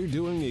you, we're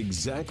doing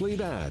exactly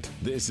that.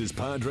 This is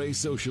Padres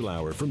Social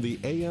Hour from the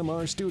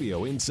AMR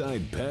studio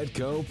inside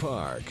Petco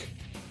Park.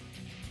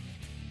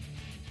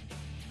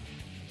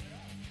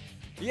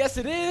 Yes,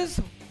 it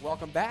is.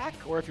 Welcome back,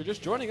 or if you're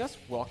just joining us,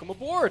 welcome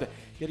aboard.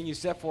 Getting you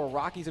set for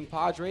Rockies and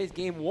Padres,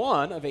 game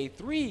 1 of a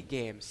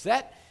 3-game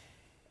set.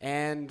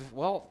 And,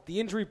 well, the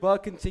injury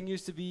bug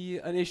continues to be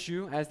an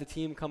issue as the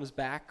team comes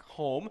back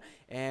home.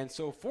 And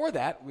so for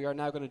that, we are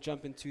now going to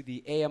jump into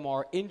the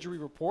AMR injury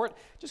report.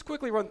 Just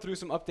quickly run through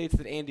some updates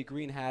that Andy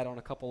Green had on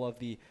a couple of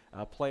the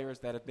players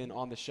that have been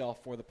on the shelf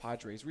for the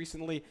Padres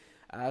recently.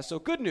 So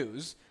good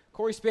news.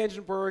 Corey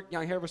Spangenberg,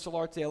 Yangervis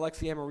Solarte,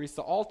 Alexi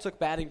Amarista all took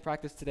batting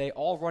practice today,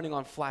 all running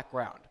on flat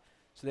ground.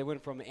 So they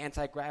went from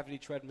anti-gravity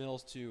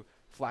treadmills to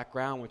flat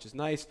ground, which is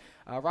nice.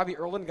 Robbie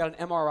Erlin got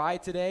an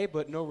MRI today,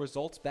 but no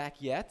results back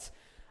yet.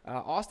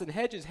 Austin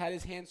Hedges had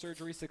his hand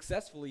surgery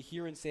successfully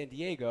here in San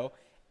Diego.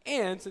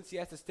 And since he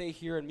has to stay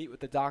here and meet with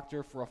the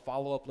doctor for a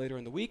follow-up later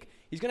in the week,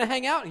 he's going to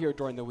hang out here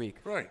during the week.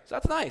 Right. So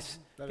that's nice.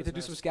 Get to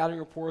do some scouting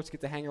reports, get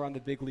to hang around the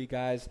big league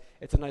guys.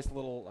 It's a nice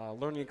little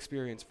learning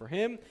experience for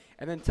him.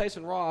 And then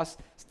Tyson Ross,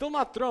 still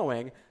not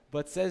throwing,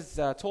 but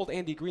told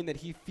Andy Green that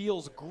he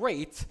feels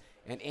great.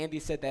 And Andy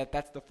said that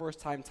that's the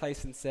first time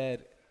Tyson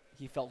said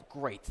he felt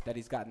great, that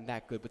he's gotten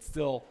that good, but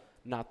still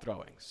not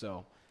throwing.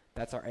 So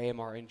that's our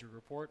AMR injury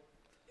report.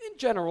 In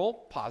general,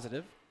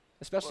 positive,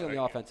 especially on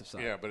the offensive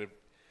side. Yeah, but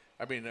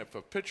if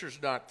a pitcher's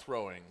not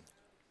throwing,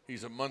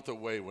 he's a month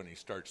away when he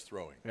starts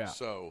throwing. Yeah.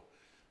 So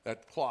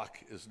that clock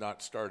is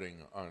not starting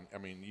on. I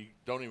mean, you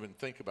don't even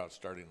think about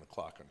starting the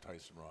clock on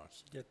Tyson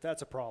Ross. Yeah,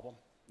 that's a problem.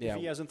 Yeah.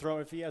 If he hasn't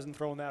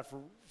thrown that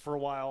for a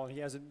while, and he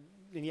hasn't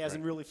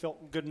really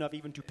felt good enough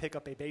even to pick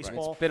up a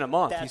baseball. It's been a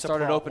month. He that's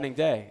started a problem. opening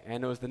day,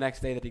 and it was the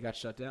next day that he got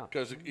shut down.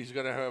 Because he's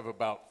going to have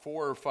about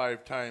 4 or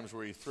 5 times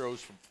where he throws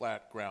from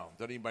flat ground.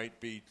 Then he might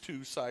be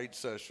 2 side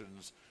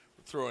sessions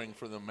throwing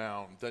from the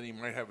mound. Then he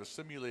might have a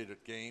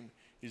simulated game.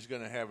 He's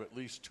going to have at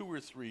least 2 or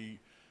 3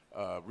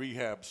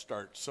 rehab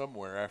starts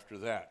somewhere after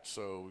that.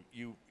 So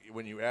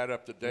when you add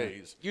up the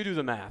days. You do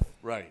the math.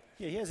 Right.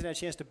 Yeah, he hasn't had a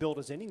chance to build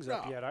his innings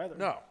up yet either.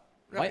 No.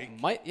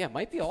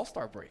 Might be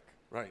All-Star break.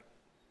 Right.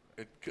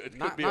 It could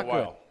Not be a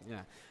while. Good.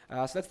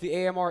 Yeah. So that's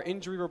the AMR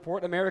injury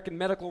report. American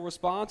Medical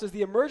Response is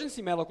the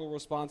emergency medical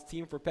response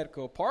team for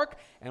Petco Park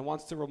and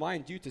wants to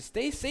remind you to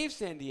stay safe,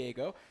 San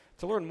Diego.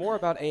 To learn more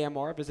about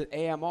AMR, visit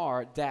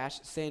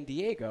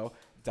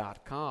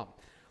amr-sandiego.com.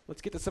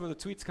 Let's get to some of the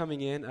tweets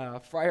coming in.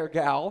 Friar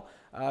Gal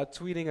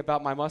tweeting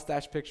about my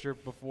mustache picture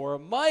before.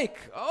 Mike,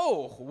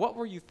 what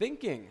were you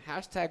thinking?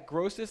 #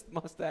 grossest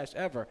mustache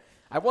ever.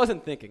 I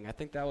wasn't thinking. I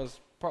think that was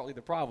partly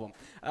the problem.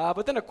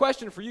 But then a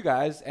question for you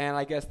guys, and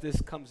I guess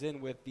this comes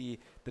in with the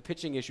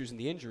pitching issues and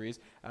the injuries.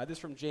 This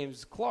from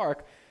James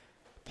Clark.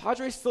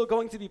 Padres still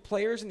going to be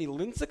players in the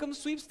Lincecum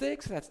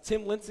sweepstakes? That's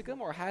Tim Lincecum,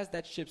 or has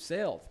that ship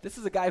sailed? This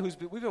is a guy we've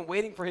been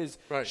waiting for his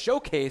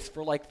showcase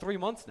for like 3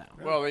 months now.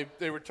 Well,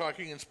 they were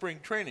talking in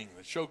spring training.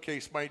 The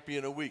showcase might be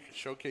in a week.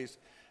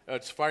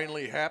 It's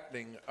finally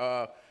happening.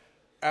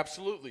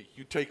 Absolutely,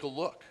 you take a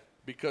look,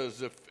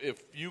 because if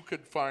you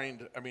could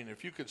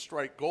if you could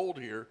strike gold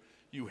here,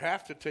 you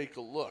have to take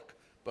a look.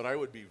 But I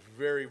would be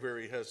very,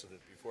 very hesitant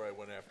before I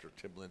went after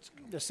Tim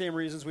Lincecum. The same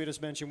reasons we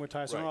just mentioned with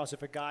Tyson Right. Ross. If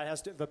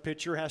the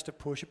pitcher has to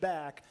push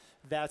back,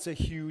 that's a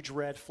huge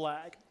red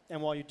flag. And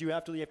while you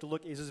have to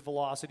look, is his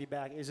velocity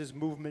back? Is his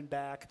movement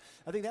back?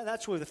 I think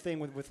that's really the thing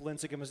with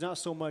Lincecum is not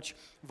so much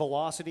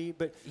velocity,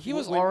 but he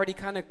was already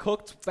kind of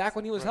cooked back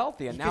when he was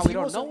healthy, and now we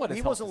don't know what his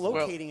he health wasn't is.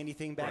 locating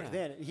anything back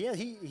then.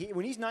 He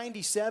when he's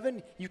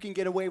 97, you can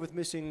get away with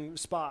missing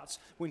spots.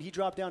 When he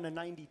dropped down to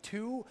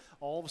 92,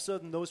 all of a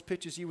sudden those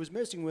pitches he was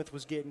missing with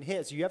was getting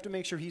hit. So you have to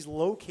make sure he's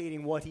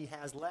locating what he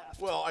has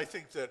left. Well, I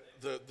think that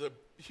the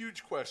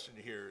huge question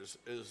here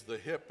is the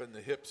hip and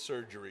the hip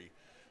surgery.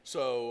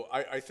 So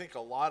I think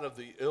a lot of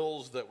the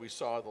ills that we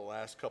saw the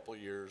last couple of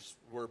years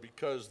were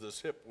because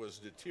this hip was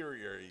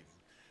deteriorating.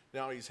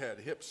 Now he's had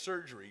hip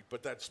surgery,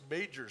 but that's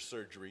major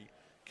surgery.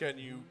 Can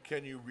you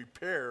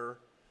repair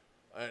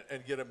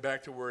and get him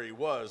back to where he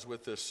was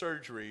with this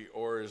surgery,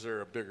 or is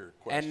there a bigger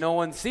question? And no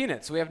one's seen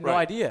it, so we have no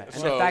Right. idea. And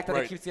So, the fact that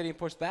right. it keeps getting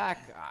pushed back,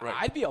 Right.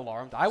 I'd be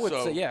alarmed. I would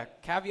So- say,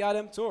 caveat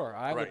emptor.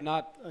 I would Right.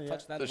 not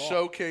touch that The at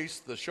all.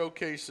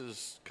 showcase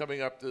is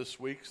coming up this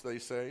week, they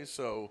say.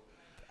 So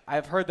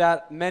I've heard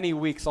that many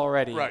weeks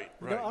already. Right.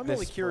 I'm This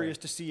really curious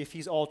spring. to see if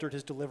he's altered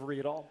his delivery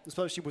at all,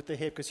 especially with the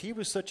hip, because he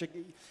was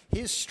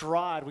his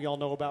stride we all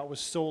know about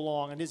was so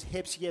long, and his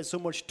hips, he had so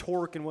much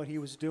torque in what he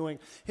was doing.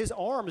 His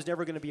arm is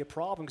never going to be a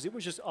problem because it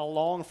was just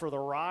along for the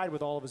ride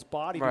with all of his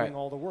body doing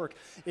all the work.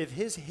 If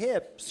his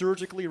hip,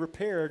 surgically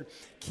repaired,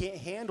 can't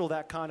handle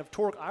that kind of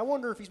torque, I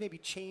wonder if he's maybe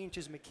changed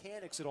his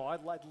mechanics at all.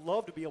 I'd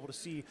love to be able to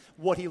see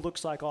what he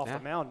looks like off the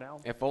mound now.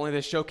 If only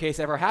this showcase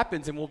ever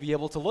happens and we'll be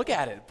able to look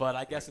at it. But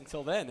I guess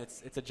until then,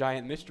 it's a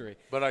giant mystery.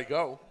 but I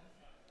go.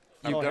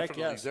 I'm heck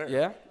definitely yes. there.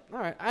 Yeah? All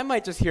right. I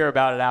might just hear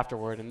about it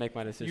afterward and make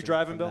my decision. You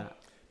driving, from Bill? that.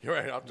 You're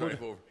right. I'll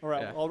drive over. All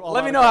right. Yeah. I'll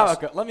Let me know how it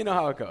goes. Let me know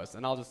how it goes,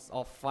 and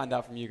I'll find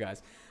out from you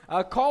guys.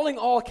 Calling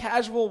all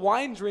casual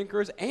wine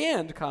drinkers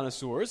and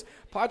connoisseurs,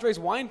 Padres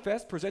Wine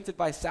Fest presented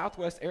by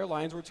Southwest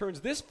Airlines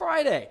returns this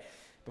Friday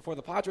before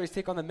the Padres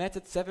take on the Mets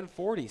at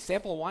 7:40.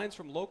 Sample wines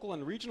from local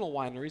and regional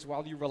wineries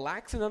while you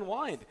relax and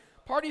unwind.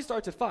 Party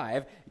starts at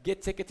 5.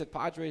 Get tickets at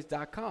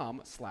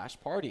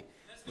padres.com/party.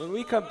 When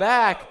we come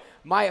back,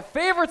 my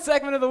favorite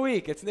segment of the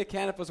week, it's Nick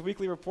Canepa's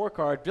weekly report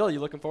card. Bill, you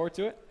looking forward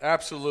to it?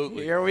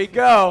 Absolutely. Here we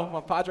go.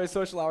 When Padres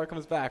Social Hour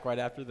comes back right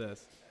after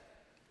this.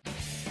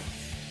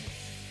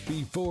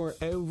 Before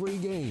every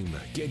game,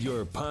 get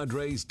your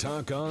Padres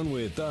talk on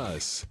with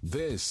us.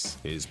 This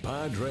is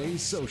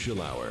Padres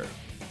Social Hour.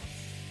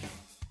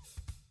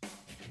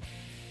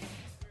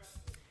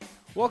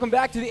 Welcome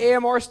back to the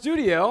AMR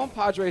studio,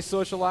 Padres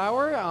Social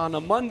Hour on a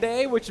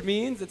Monday, which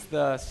means it's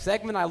the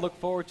segment I look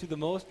forward to the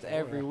most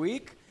every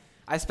week.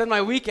 I spend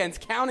my weekends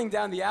counting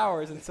down the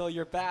hours until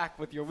you're back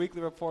with your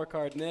weekly report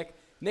card, Nick.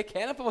 Nick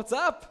Canepa, what's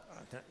up?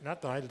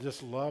 Not that I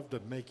just love to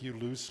make you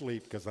lose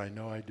sleep, because I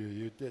know I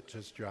do. It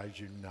just drives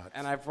you nuts.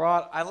 And I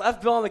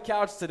left Bill on the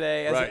couch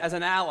today as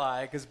an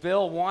ally because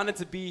Bill wanted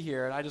to be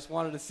here, and I just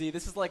wanted to see.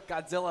 This is like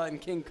Godzilla and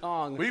King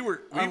Kong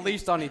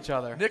unleashed on each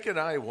other. Nick and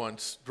I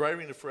once,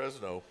 driving to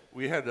Fresno,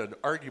 we had an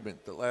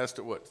argument that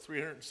lasted,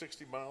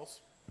 360 miles?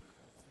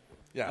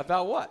 Yeah.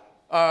 About what?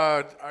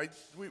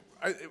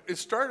 It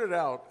started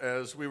out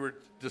as we were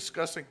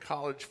discussing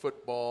college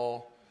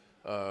football.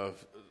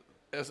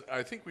 As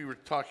I think we were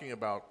talking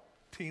about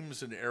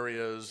teams and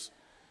areas.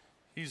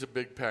 He's a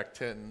big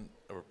Pac-10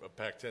 or a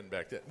Pac-10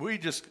 back then.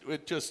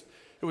 It just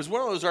it was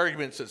one of those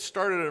arguments that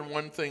started in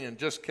one thing and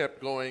just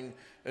kept going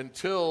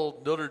until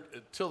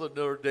the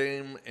Notre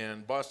Dame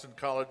and Boston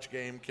College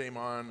game came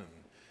on,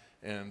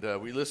 and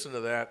we listened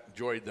to that,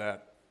 enjoyed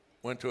that,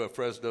 went to a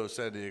Fresno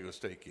San Diego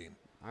State game.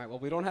 All right, well,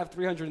 we don't have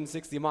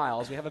 360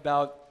 miles. We have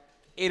about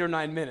 8 or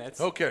 9 minutes.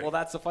 Okay. Will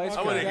that suffice for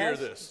I you want to guys?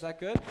 hear this. Is that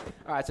good?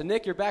 All right, so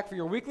Nick, you're back for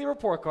your weekly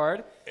report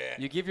card.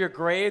 You give your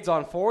grades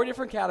on 4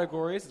 different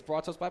categories. It's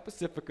brought to us by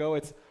Pacifico.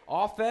 It's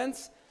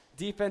offense,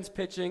 defense,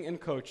 pitching,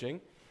 and coaching.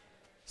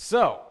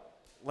 So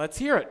let's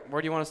hear it.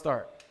 Where do you want to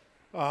start?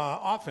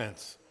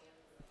 Offense.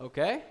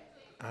 Okay.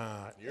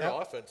 You're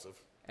offensive.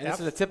 And this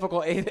is a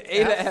typical A to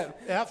F.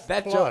 F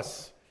that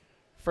plus. Joke,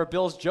 for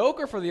Bill's joke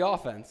or for the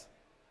offense?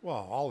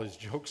 Well, all his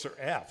jokes are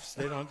Fs.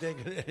 They don't get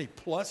any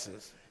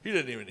pluses. He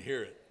didn't even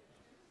hear it.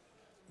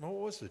 Well,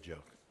 what was the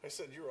joke? I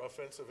said you're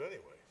offensive anyway.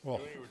 Well,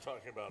 you were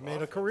talking about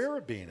made a career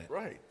of being it.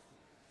 Right.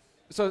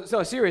 So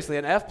seriously,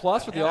 an F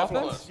plus for the F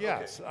offense? plus.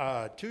 Yes.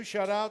 2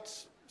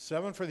 shutouts,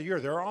 7 for the year.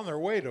 They're on their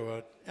way to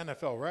an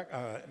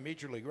NFL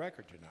major league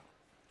record, you know.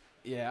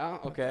 Yeah,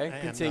 okay.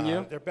 And,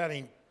 Continue. they're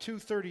batting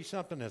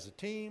 .230-something as a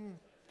team,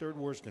 3rd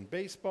worst in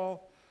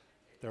baseball.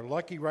 They're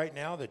lucky right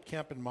now that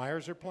Kemp and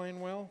Myers are playing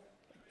well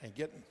and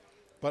getting.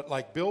 But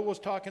like Bill was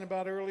talking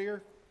about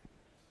earlier,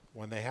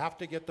 when they have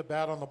to get the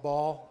bat on the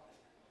ball,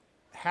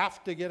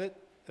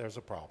 there's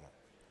a problem.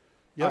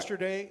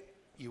 Yesterday,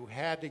 you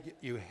had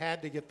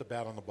to get the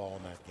bat on the ball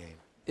in that game.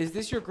 Is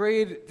this your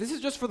grade? This is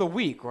just for the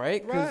week,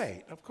 right? 'Cause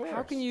Right, of course.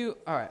 How can you?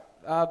 All right.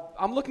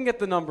 I'm looking at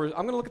the numbers. I'm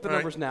going to look at the All right.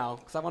 numbers now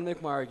because I want to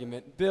make my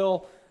argument.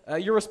 Bill,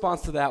 your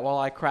response to that while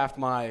I craft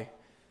my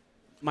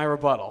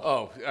rebuttal.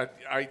 Oh,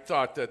 I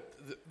thought that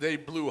they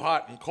blew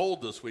hot and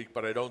cold this week,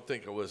 but I don't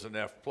think it was an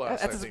F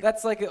plus.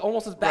 That's like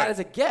almost as bad Right. as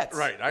it gets.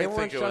 Right. They I weren't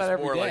think it shut out was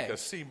every more day. like a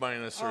C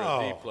minus or a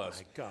D plus.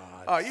 My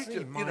God. Oh, C you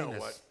know minus.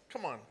 what?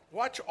 Come on,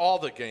 watch all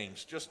the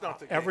games, just not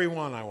the game. Every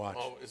one I watch.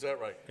 Oh, is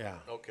that right? Yeah.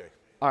 Okay.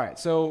 All right.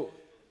 So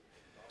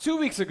 2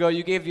 weeks ago,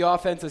 you gave the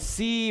offense a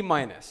C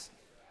minus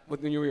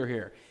when you were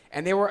here,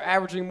 and they were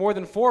averaging more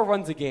than 4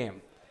 runs a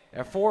game,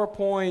 at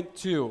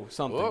 4.2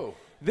 something. Whoa.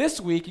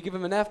 This week, you give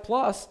them an F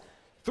plus.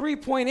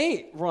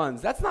 3.8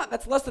 runs. That's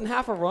less than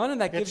half a run, and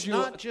that gives It's you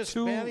not just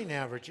 2. batting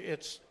average.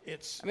 It's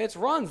I mean, it's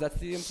runs. That's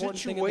the important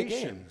thing in the game.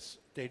 situations.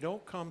 They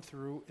don't come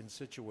through in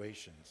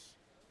situations.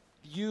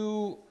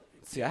 You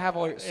see, I have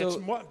all. So It's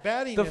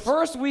batting. the is-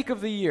 first week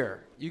of the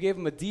year, you gave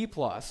them a D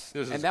plus,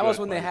 This is and that was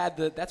good, when they Mike. had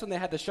the. That's when they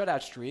had the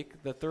shutout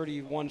streak, the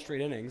 31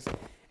 straight innings.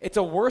 It's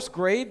a worse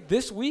grade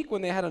this week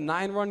when they had a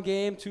 9-run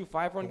game, 2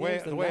 5-run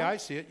games. the way I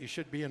see it, you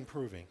should be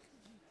improving.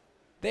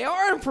 They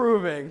are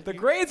improving. The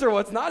grades are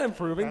what's not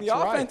improving. That's the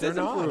right. offense They're is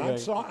not.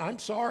 improving. I'm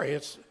sorry.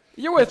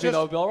 You're with it's me just-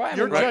 though, Bill, right?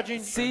 You're I mean,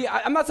 judging. See,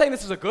 I'm not saying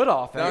this is a good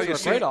offense Now or you a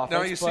see. great offense.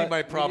 Now you see but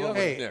my problem you-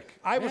 with Hey, Nick.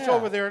 I was Yeah.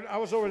 over there. I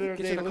was over there Get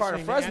you today in the car to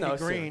listening Fresno Andy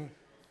soon. Green.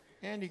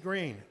 Andy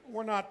Green,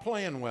 we're not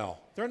playing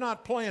well. They're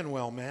not playing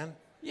well, man.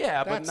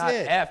 Yeah, but That's not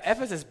it. F.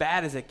 F is as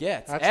bad as it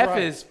gets. That's F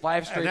right. is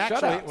 5 straight and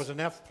actually, shutouts. it was an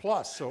F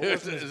plus, so it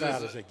wasn't as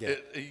bad as it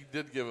gets. He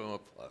did give him a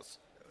plus.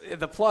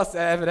 The plus,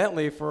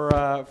 evidently, for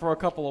a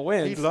couple of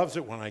wins. He loves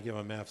it when I give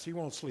him Fs. He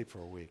won't sleep for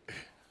a week.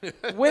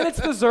 When it's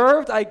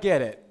deserved, I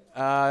get it.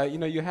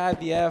 You had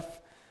the F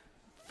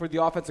for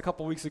the offense a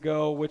couple weeks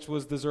ago, which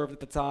was deserved at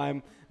the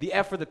time. The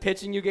F for the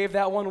pitching you gave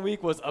that 1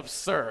 week was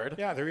absurd.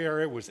 Yeah, their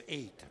ERA was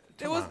 8.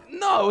 It was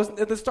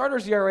the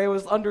starters' ERA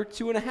was under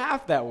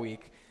 2.5 that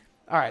week.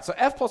 All right, so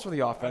F plus for the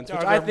offense,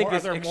 which I think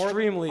is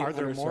extremely Are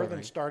there more underserving.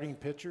 than starting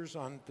pitchers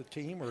on the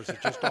team, or is it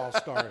just all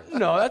starters?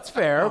 No, that's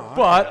fair, Oh,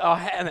 but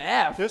an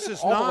F This is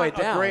all not the way a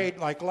down. grade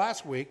like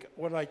last week.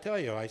 What did I tell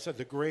you? I said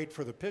the grade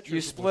for the pitchers You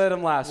split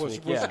them last was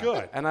week. was yeah.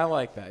 good. And I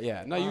like that.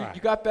 Yeah. No, All you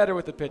right. got better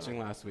with the pitching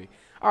last week.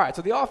 All right,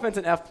 so the offense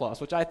an F plus,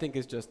 which I think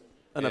is just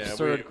an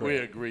absurd we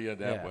grade. agree on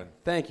that Yeah. one.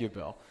 Thank you,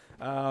 Bill.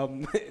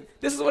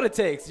 This is what it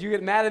takes. You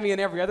get mad at me in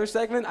every other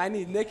segment. I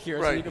need Nick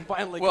here so you can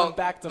finally come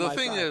back to my the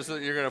thing side. is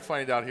that you're going to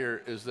find out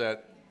here is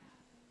that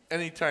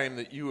anytime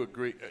that you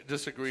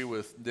disagree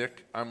with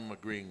Nick, I'm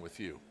agreeing with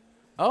you.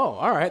 Oh,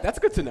 all right. That's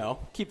good to know.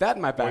 Keep that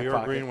in my back Well, you're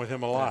pocket. agreeing with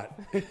him a lot.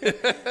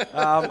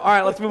 All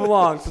right, let's move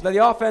along. So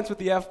the offense with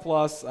the F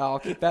plus, I'll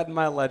keep that in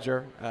my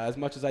ledger as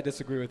much as I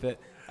disagree with it.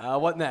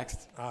 What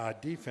next?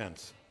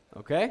 Defense.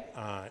 Okay.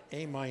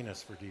 A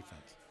minus for defense.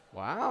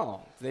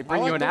 Wow. Did they I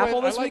bring like you an the way-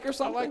 apple this I like- week or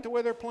something? I like the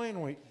way they're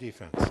playing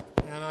defense,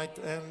 and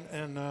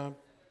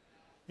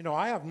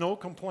I have no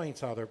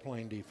complaints how they're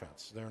playing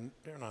defense.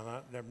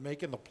 They're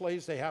making the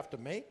plays they have to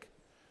make,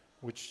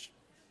 which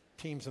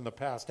teams in the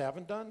past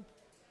haven't done.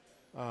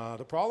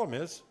 The problem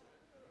is,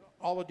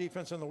 all the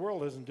defense in the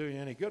world isn't doing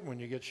you any good when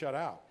you get shut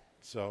out.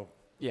 So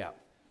Yeah.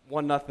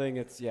 1-0.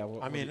 It's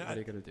what I mean, are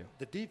you going to do?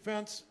 the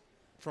defense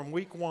from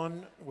week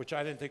 1, which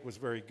I didn't think was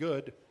very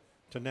good,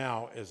 to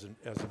now has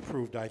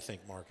improved, I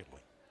think, markedly.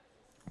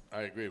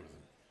 I agree with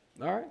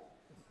him. All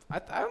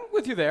right. I'm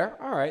with you there.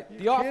 All right.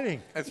 You're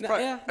kidding. That's No,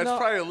 probably, yeah, that's no.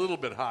 probably a little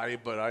bit high,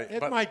 but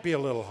It might be a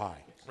little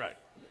high. right.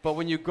 But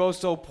when you go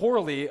so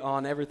poorly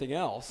on everything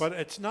else. But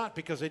it's not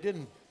because they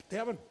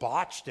haven't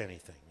botched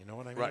anything. You know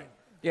what I mean? Right.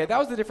 Yeah, that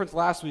was the difference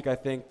last week, I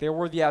think. There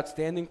were the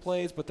outstanding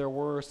plays, but there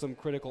were some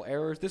critical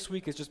errors. This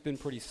week has just been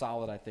pretty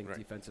solid, I think,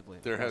 defensively.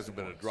 There hasn't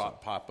been a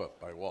drop pop-up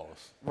by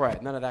Wallace.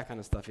 Right, none of that kind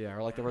of stuff, yeah.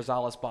 Or like the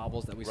Rosales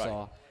bobbles that we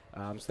saw.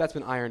 So that's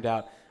been ironed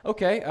out.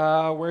 Okay,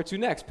 where to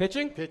next?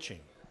 Pitching?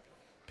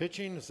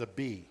 Pitching is a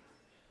B.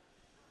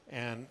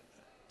 And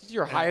this is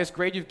your highest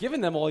grade you've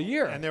given them all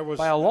year. And there was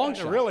by a long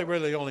shot.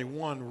 really only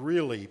one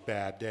really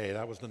bad day.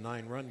 That was the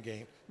 9-run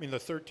game. I mean, the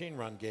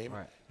 13-run game.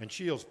 Right. And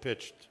Shields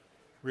pitched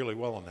really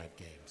well in that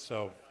game.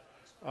 So,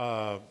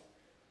 Shields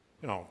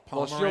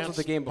was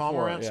the game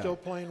before. Pomeranz still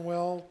playing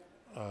well.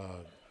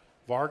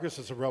 Vargas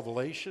is a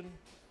revelation.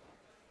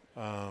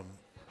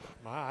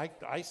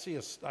 I see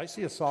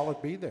a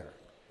solid B there.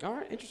 All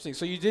right, interesting.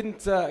 So you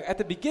didn't at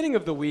the beginning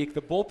of the week,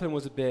 the bullpen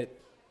was a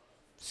bit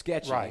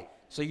sketchy. Right.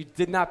 So you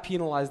did not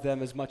penalize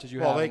them as much as you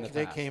have in the past.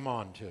 They came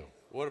on too.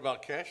 What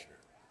about Cashner?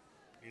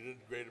 You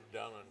didn't grade him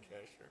down on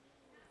Cashner?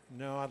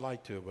 No, I'd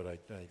like to, but I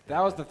that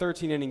was the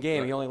 13-inning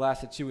game. Right. He only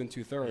lasted 2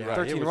 2/3. Yeah,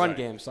 13-run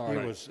game. Sorry.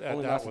 That was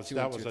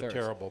a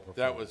terrible performance.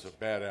 That was a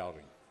bad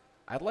outing.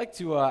 I'd like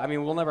to.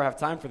 We'll never have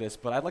time for this,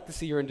 but I'd like to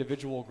see your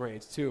individual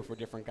grades too for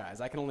different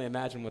guys. I can only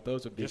imagine what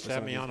those would be. Just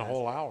have me on a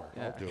whole hour.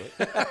 Yeah. I'll do it.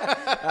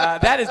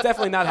 That is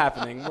definitely not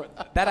happening.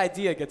 That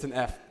idea gets an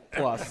F+.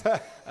 All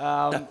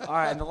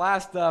right, and the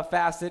last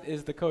facet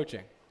is the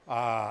coaching.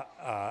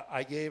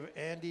 I gave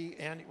Andy.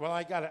 Well,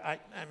 I got it. I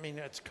mean,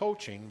 it's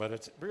coaching, but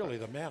it's really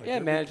the manager. Yeah,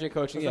 managing,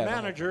 coaching. The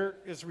manager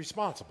is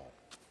responsible.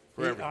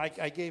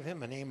 I gave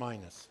him an A-.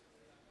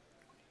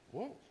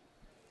 Whoa.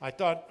 I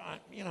thought,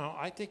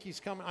 I think he's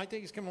coming. I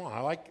think he's coming on.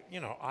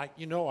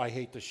 I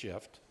hate the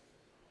shift,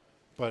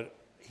 but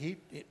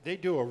they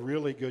do a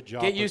really good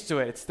job. Get used to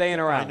it. It's staying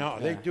around. I know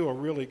they do a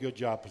really good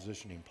job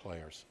positioning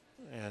players,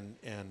 and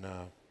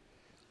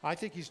I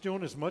think he's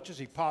doing as much as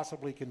he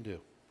possibly can do.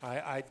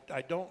 I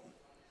don't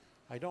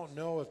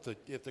know if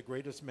the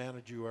greatest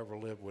manager who ever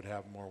lived would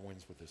have more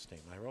wins with this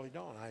team. I really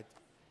don't.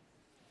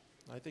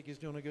 I think he's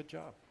doing a good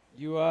job.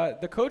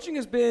 The coaching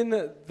has been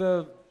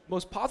the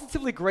most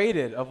positively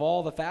graded of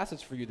all the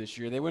facets for you this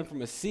year. They went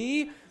from a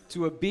C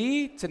to a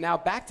B to now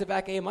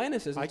back-to-back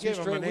A-minuses. I gave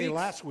him an A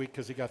last week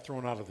because he got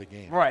thrown out of the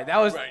game. Right, that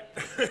was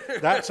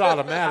that's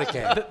automatic.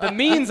 The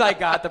means I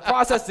got, the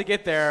process to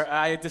get there,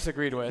 I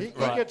disagreed with.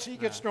 He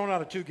gets thrown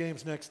out of 2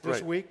 games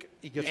this week.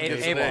 He gets an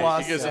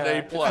A+. He gets an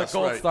A+. It's a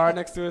gold star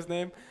next to his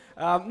name.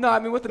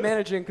 With the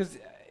managing, because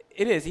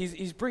it is.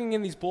 He's bringing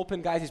in these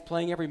bullpen guys. He's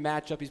playing every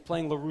matchup. He's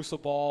playing La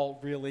Russa ball,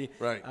 really.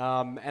 Right.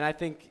 And I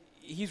think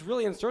he's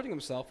really inserting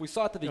himself. We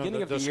saw at the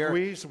beginning of the year. The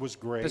squeeze was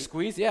great. The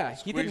squeeze, yeah.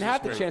 He didn't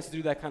have the chance to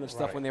do that kind of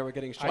stuff when they were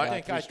getting shut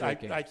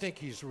out. I think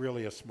he's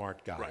really a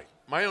smart guy. Right.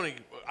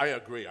 I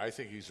agree. I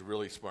think he's a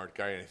really smart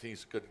guy, and I think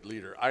he's a good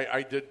leader.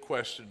 I did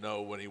question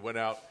when he went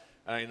out,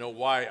 and I know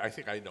why. I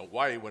think I know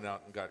why he went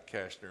out and got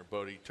Cashner,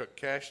 but he took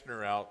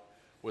Cashner out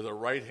with a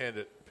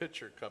right-handed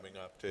pitcher coming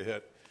up to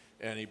hit,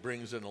 and he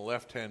brings in a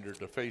left-hander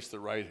to face the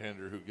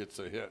right-hander who gets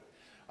a hit.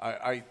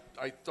 I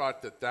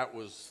thought that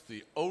was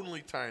the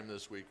only time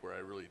this week where I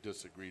really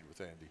disagreed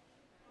with Andy.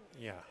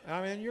 Yeah,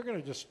 I mean,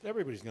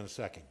 everybody's going to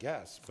second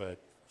guess, but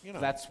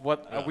that's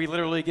what we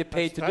literally get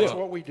paid to do. That's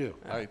what we do.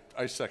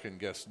 I second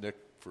guessed Nick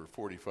for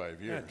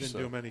 45 years. Yeah, it didn't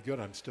do him any good.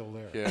 I'm still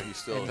there. Yeah, he's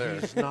still there.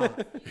 He's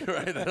not. You're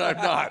right, and I'm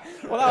not.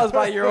 Well, that was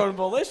by your own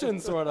volition,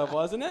 sort of,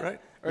 wasn't it? Right.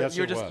 Or yes,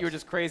 you were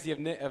just crazy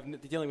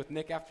of dealing with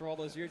Nick after all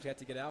those years. You had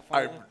to get out.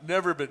 Finally? I've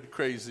never been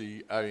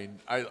crazy. I mean,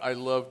 I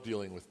love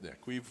dealing with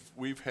Nick.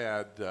 We've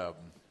had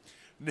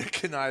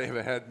Nick and I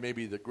have had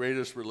maybe the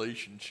greatest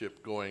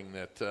relationship going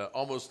that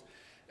almost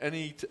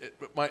any.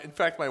 In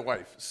fact, my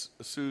wife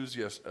Sue's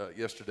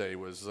yesterday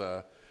was.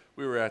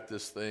 We were at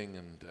this thing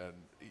and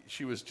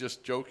she was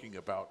just joking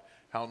about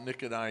how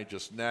Nick and I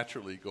just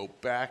naturally go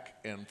back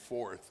and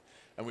forth,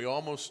 and we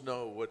almost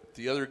know what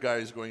the other guy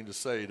is going to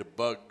say to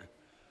bug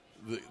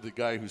the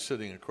guy who's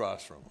sitting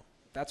across from him.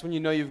 That's when you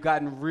know you've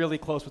gotten really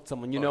close with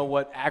someone. You know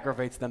what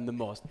aggravates them the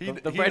most. The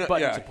red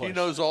buttons you push. He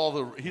knows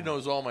he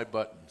knows all my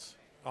buttons.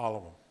 All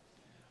of them.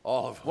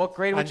 All of them. What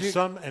grade would you?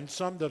 Some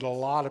that a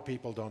lot of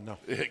people don't know.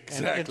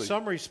 Exactly. And in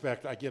some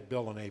respect, I give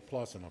Bill an A+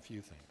 in a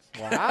few things.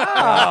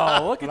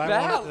 Wow, look at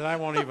that. I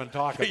won't even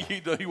talk about.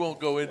 He won't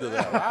go into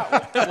that.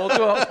 Wow. We'll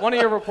do one of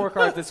your report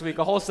cards this week,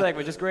 a whole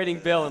segment just grading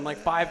Bill in like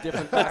 5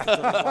 different facets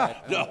of his life.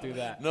 Don't do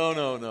that.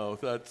 No.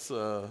 That's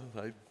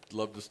I'd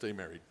love to stay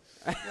married.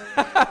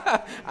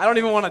 I don't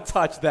even want to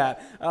touch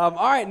that. All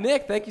right,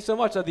 Nick, thank you so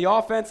much. The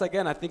offense,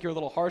 again, I think you're a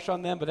little harsh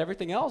on them, but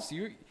everything else,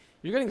 you're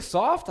getting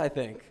soft, I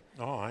think.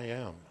 Oh, I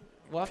am.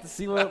 We'll have to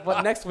see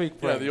what next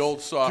week brings. Yeah, the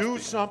old soft. Do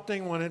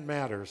something when it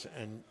matters,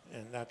 and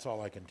that's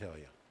all I can tell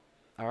you.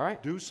 All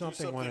right. Do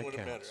something when it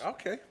counts.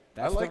 Okay.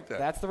 I like that.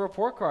 That's the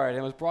report card.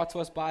 It was brought to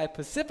us by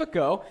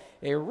Pacifico,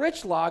 a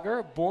rich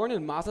lager born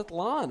in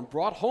Mazatlan,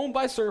 brought home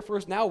by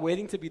surfers, now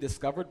waiting to be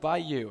discovered by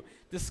you.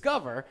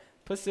 Discover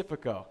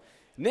Pacifico.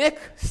 Nick,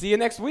 see you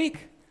next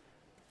week.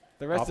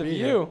 The rest of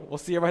you, we'll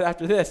see you right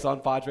after this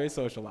on Padres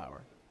Social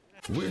Hour.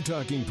 We're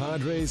talking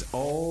Padres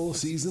all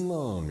season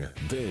long.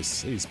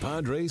 This is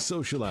Padres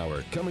Social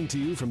Hour, coming to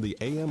you from the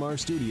AMR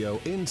studio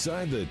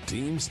inside the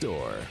team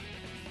store.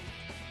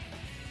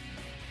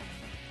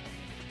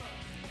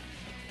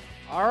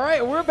 All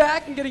right, we're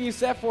back and getting you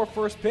set for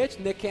first pitch.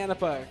 Nick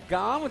Canepa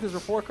gone with his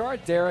report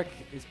card. Derek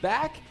is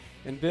back.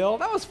 And Bill,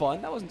 that was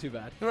fun. That wasn't too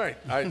bad. Right.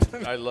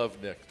 I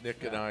love Nick.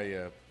 Nick and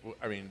I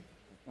mean,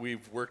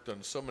 we've worked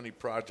on so many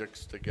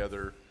projects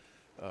together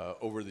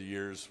over the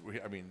years.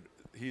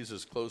 He's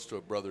as close to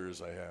a brother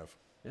as I have.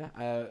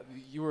 Yeah,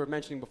 you were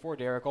mentioning before,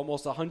 Derek,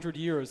 almost 100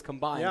 years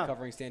combined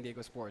covering San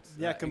Diego sports.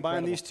 Yeah,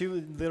 combine these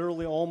two,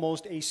 literally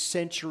almost a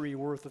century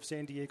worth of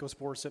San Diego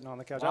sports sitting on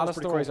the couch. A lot of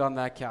stories on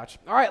that couch.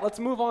 All right, let's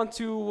move on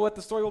to what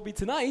the story will be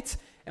tonight,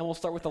 and we'll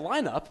start with the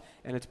lineup,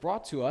 and it's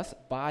brought to us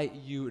by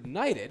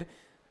United,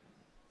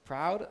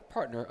 proud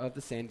partner of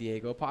the San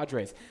Diego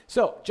Padres.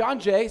 So, John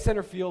Jay,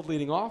 center field,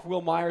 leading off.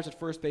 Will Myers at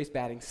first base,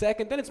 batting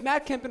second. Then it's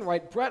Matt Kemp in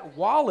right. Brett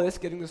Wallace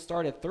getting the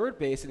start at third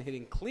base and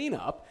hitting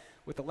cleanup,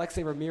 with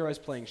Alexei Ramirez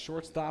playing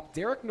shortstop.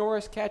 Derek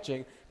Norris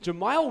catching.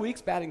 Jemile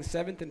Weeks batting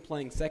seventh and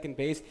playing second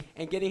base.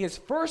 And getting his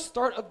first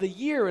start of the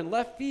year in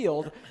left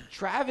field,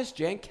 Travis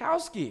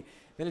Jankowski.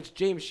 Then it's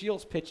James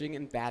Shields pitching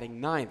and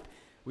batting ninth.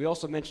 We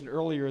also mentioned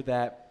earlier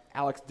that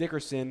Alex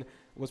Dickerson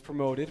was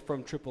promoted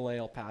from AAA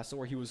El Paso,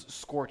 where he was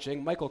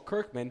scorching. Michael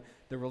Kirkman,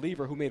 the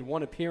reliever who made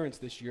one appearance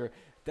this year,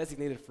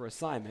 designated for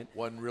assignment.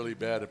 One really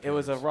bad appearance. It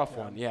was a rough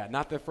one,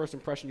 not the first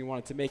impression you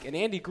wanted to make. And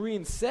Andy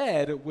Green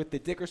said with the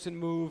Dickerson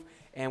move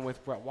and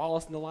with Brett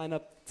Wallace in the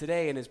lineup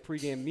today in his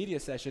pregame media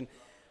session,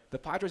 the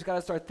Padres got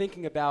to start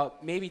thinking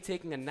about maybe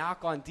taking a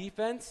knock on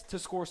defense to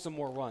score some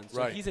more runs.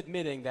 So he's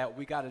admitting that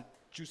we got to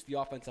juice the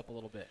offense up a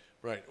little bit.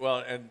 Right.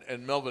 Well,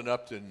 and Melvin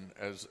Upton,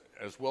 as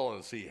well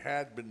as he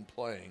had been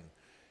playing,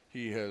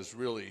 he has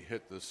really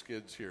hit the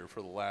skids here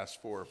for the last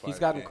 4 or 5 He's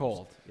gotten games.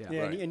 cold.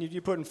 Yeah, right. and you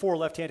put in 4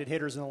 left-handed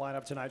hitters in the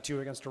lineup tonight, too,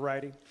 against a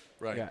righty.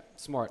 Right. Yeah,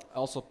 smart.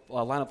 Also,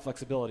 lineup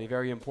flexibility,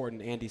 very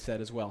important, Andy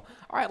said as well.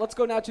 All right, let's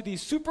go now to the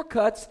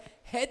Supercuts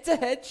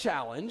head-to-head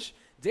challenge.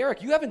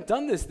 Derek, you haven't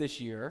done this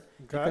year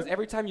because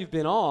every time you've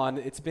been on,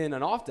 it's been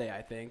an off day,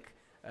 I think.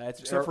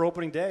 Except for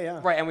opening day, yeah.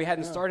 Right, and we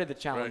hadn't started the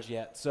challenge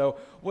yet. So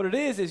what it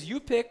is you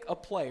pick a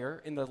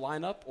player in the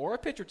lineup or a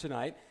pitcher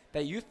tonight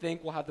that you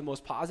think will have the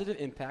most positive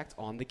impact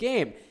on the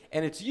game.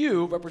 And it's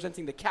you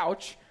representing the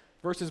couch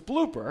versus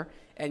Blooper.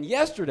 And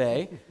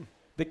yesterday,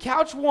 the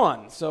couch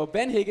won. So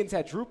Ben Higgins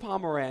had Drew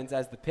Pomeranz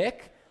as the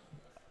pick.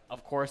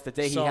 Of course, the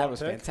day he had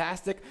was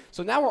fantastic.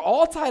 So now we're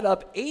all tied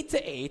up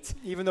 8-8.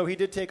 Even though he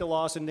did take a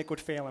loss, and Nick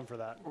would fail him for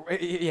that.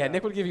 Yeah,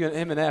 Nick would give you an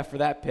M and F for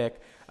that pick.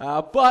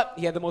 But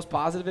he had the most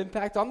positive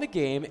impact on the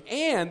game.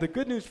 And the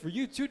good news for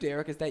you, too,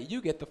 Derek, is that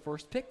you get the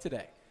first pick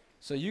today.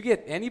 So you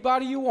get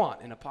anybody you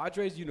want in a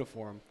Padres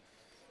uniform.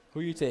 Who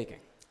are you taking?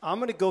 I'm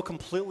going to go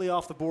completely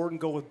off the board and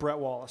go with Brett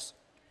Wallace.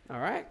 All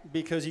right.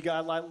 Because you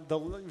got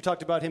we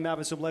talked about him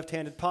having some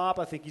left-handed pop.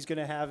 I think he's going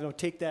to have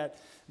take that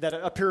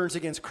appearance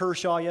against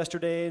Kershaw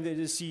yesterday and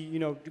to see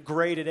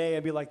Gray today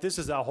and be like, this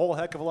is a whole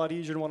heck of a lot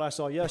easier than what I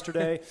saw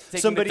yesterday.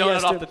 Somebody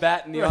has off the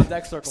bat in the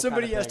on-deck circle.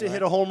 Somebody has to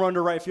hit a home run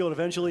to right field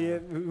eventually.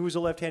 Who's a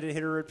left-handed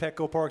hitter at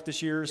Petco Park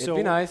this year? It'd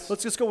be nice.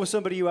 Let's just go with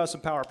somebody who has some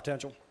power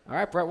potential. All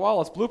right, Brett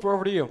Wallace, Blooper,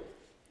 over to you.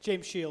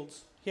 James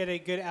Shields. He had a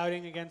good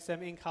outing against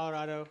them in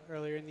Colorado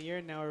earlier in the year,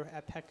 and now we're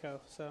at Petco.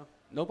 So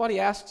nobody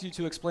asks you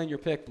to explain your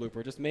pick,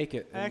 Blooper. Just make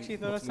it. I actually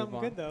thought it was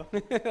something good, though.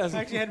 I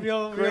actually had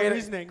real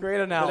reasoning.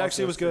 Great analysis. It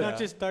actually was good. Not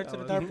just darts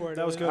on a dartboard.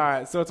 That was good. All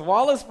right, so it's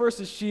Wallace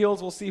versus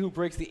Shields. We'll see who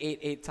breaks the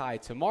 8-8 tie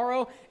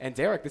tomorrow. And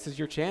Derek, this is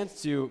your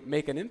chance to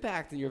make an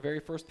impact in your very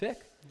first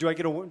pick. Do I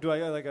get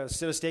like a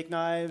set of steak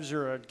knives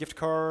or a gift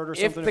card or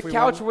something? If the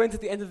couch wins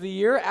at the end of the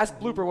year, ask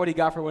Blooper what he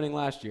got for winning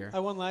last year. I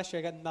won last year.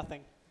 I got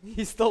nothing.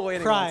 He's still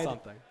waiting on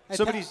something.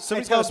 Somebody's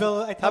got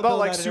how about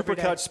like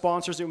Supercut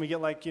sponsors and we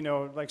get like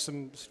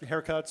some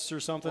haircuts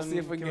or something? We'll see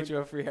if we can get you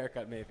a free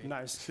haircut maybe.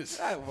 Nice.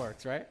 That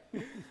works, right?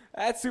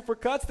 At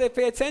Supercuts, they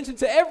pay attention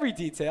to every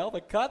detail.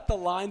 The cut, the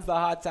lines, the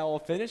hot towel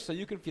finish, so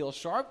you can feel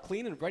sharp,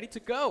 clean, and ready to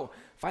go.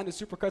 Find the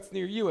Supercuts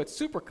near you at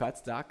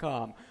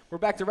supercuts.com. We're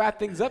back to wrap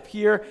things up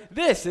here.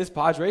 This is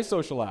Padres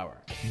Social Hour.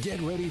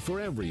 Get ready for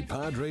every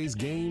Padres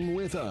game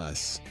with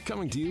us.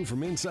 Coming to you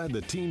from inside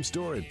the team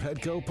store at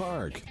Petco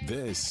Park,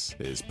 this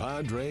is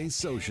Padres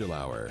Social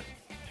Hour.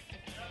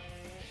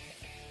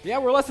 Yeah,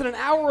 we're less than an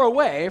hour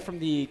away from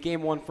the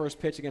Game 1 first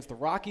pitch against the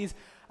Rockies.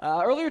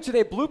 Earlier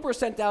today, Blooper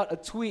sent out a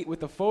tweet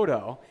with a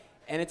photo,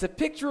 and it's a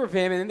picture of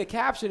him, and in the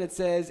caption it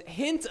says,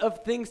 hint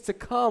of things to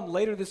come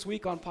later this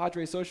week on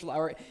Padres Social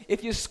Hour.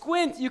 If you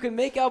squint, you can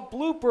make out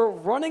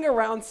Blooper running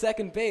around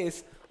second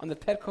base on the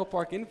Petco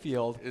Park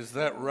infield. Is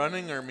that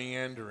running or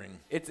meandering?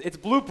 It's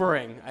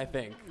bloopering, I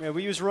think. Yeah,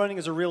 we use running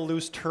as a real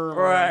loose term.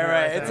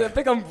 Right. It's a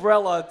big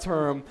umbrella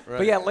term. Right.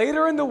 But yeah,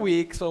 later in the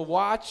week, so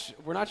watch.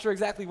 We're not sure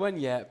exactly when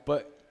yet,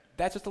 but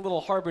that's just a little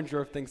harbinger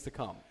of things to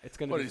come. It's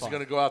going to be fun. He's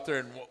going to go out there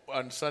and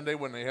on Sunday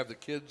when they have the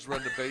kids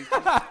run the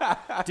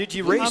bases? Did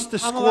you race the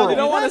squirrel? You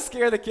don't want to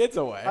scare the kids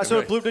away.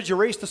 So, Blue, did you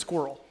race the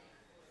squirrel?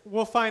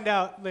 We'll find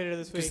out later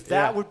this week.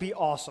 That would be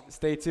awesome.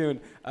 Stay tuned.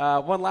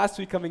 One last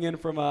tweet coming in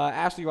from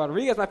Ashley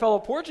Rodriguez, my fellow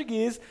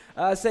Portuguese,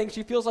 saying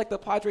she feels like the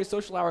Padres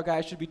Social Hour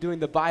guys should be doing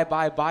the bye,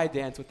 bye, bye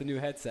dance with the new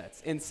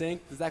headsets. In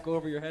sync. Does that go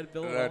over your head,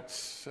 Bill?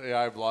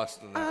 I've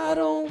lost it. I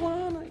don't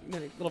want to.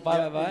 Little bye,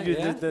 bye, bye.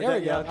 Yeah. There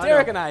we go. I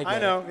Derek know. and I get I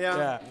know, it.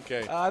 yeah.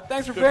 Okay.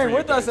 Thanks for Good bearing for you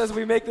with us guys. as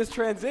we make this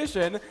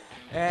transition.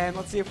 And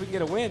let's see if we can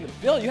get a win.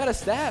 Bill, you had a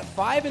stat.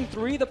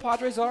 5-3 the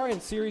Padres are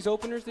in series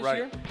openers this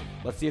year.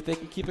 Let's see if they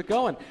can keep it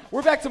going.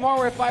 We're back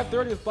tomorrow at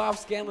 5:30 with Bob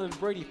Scanlon and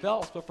Brady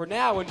Phelps. But for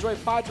now, enjoy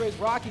Padres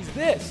Rockies.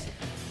 This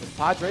is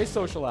Padres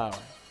Social Hour.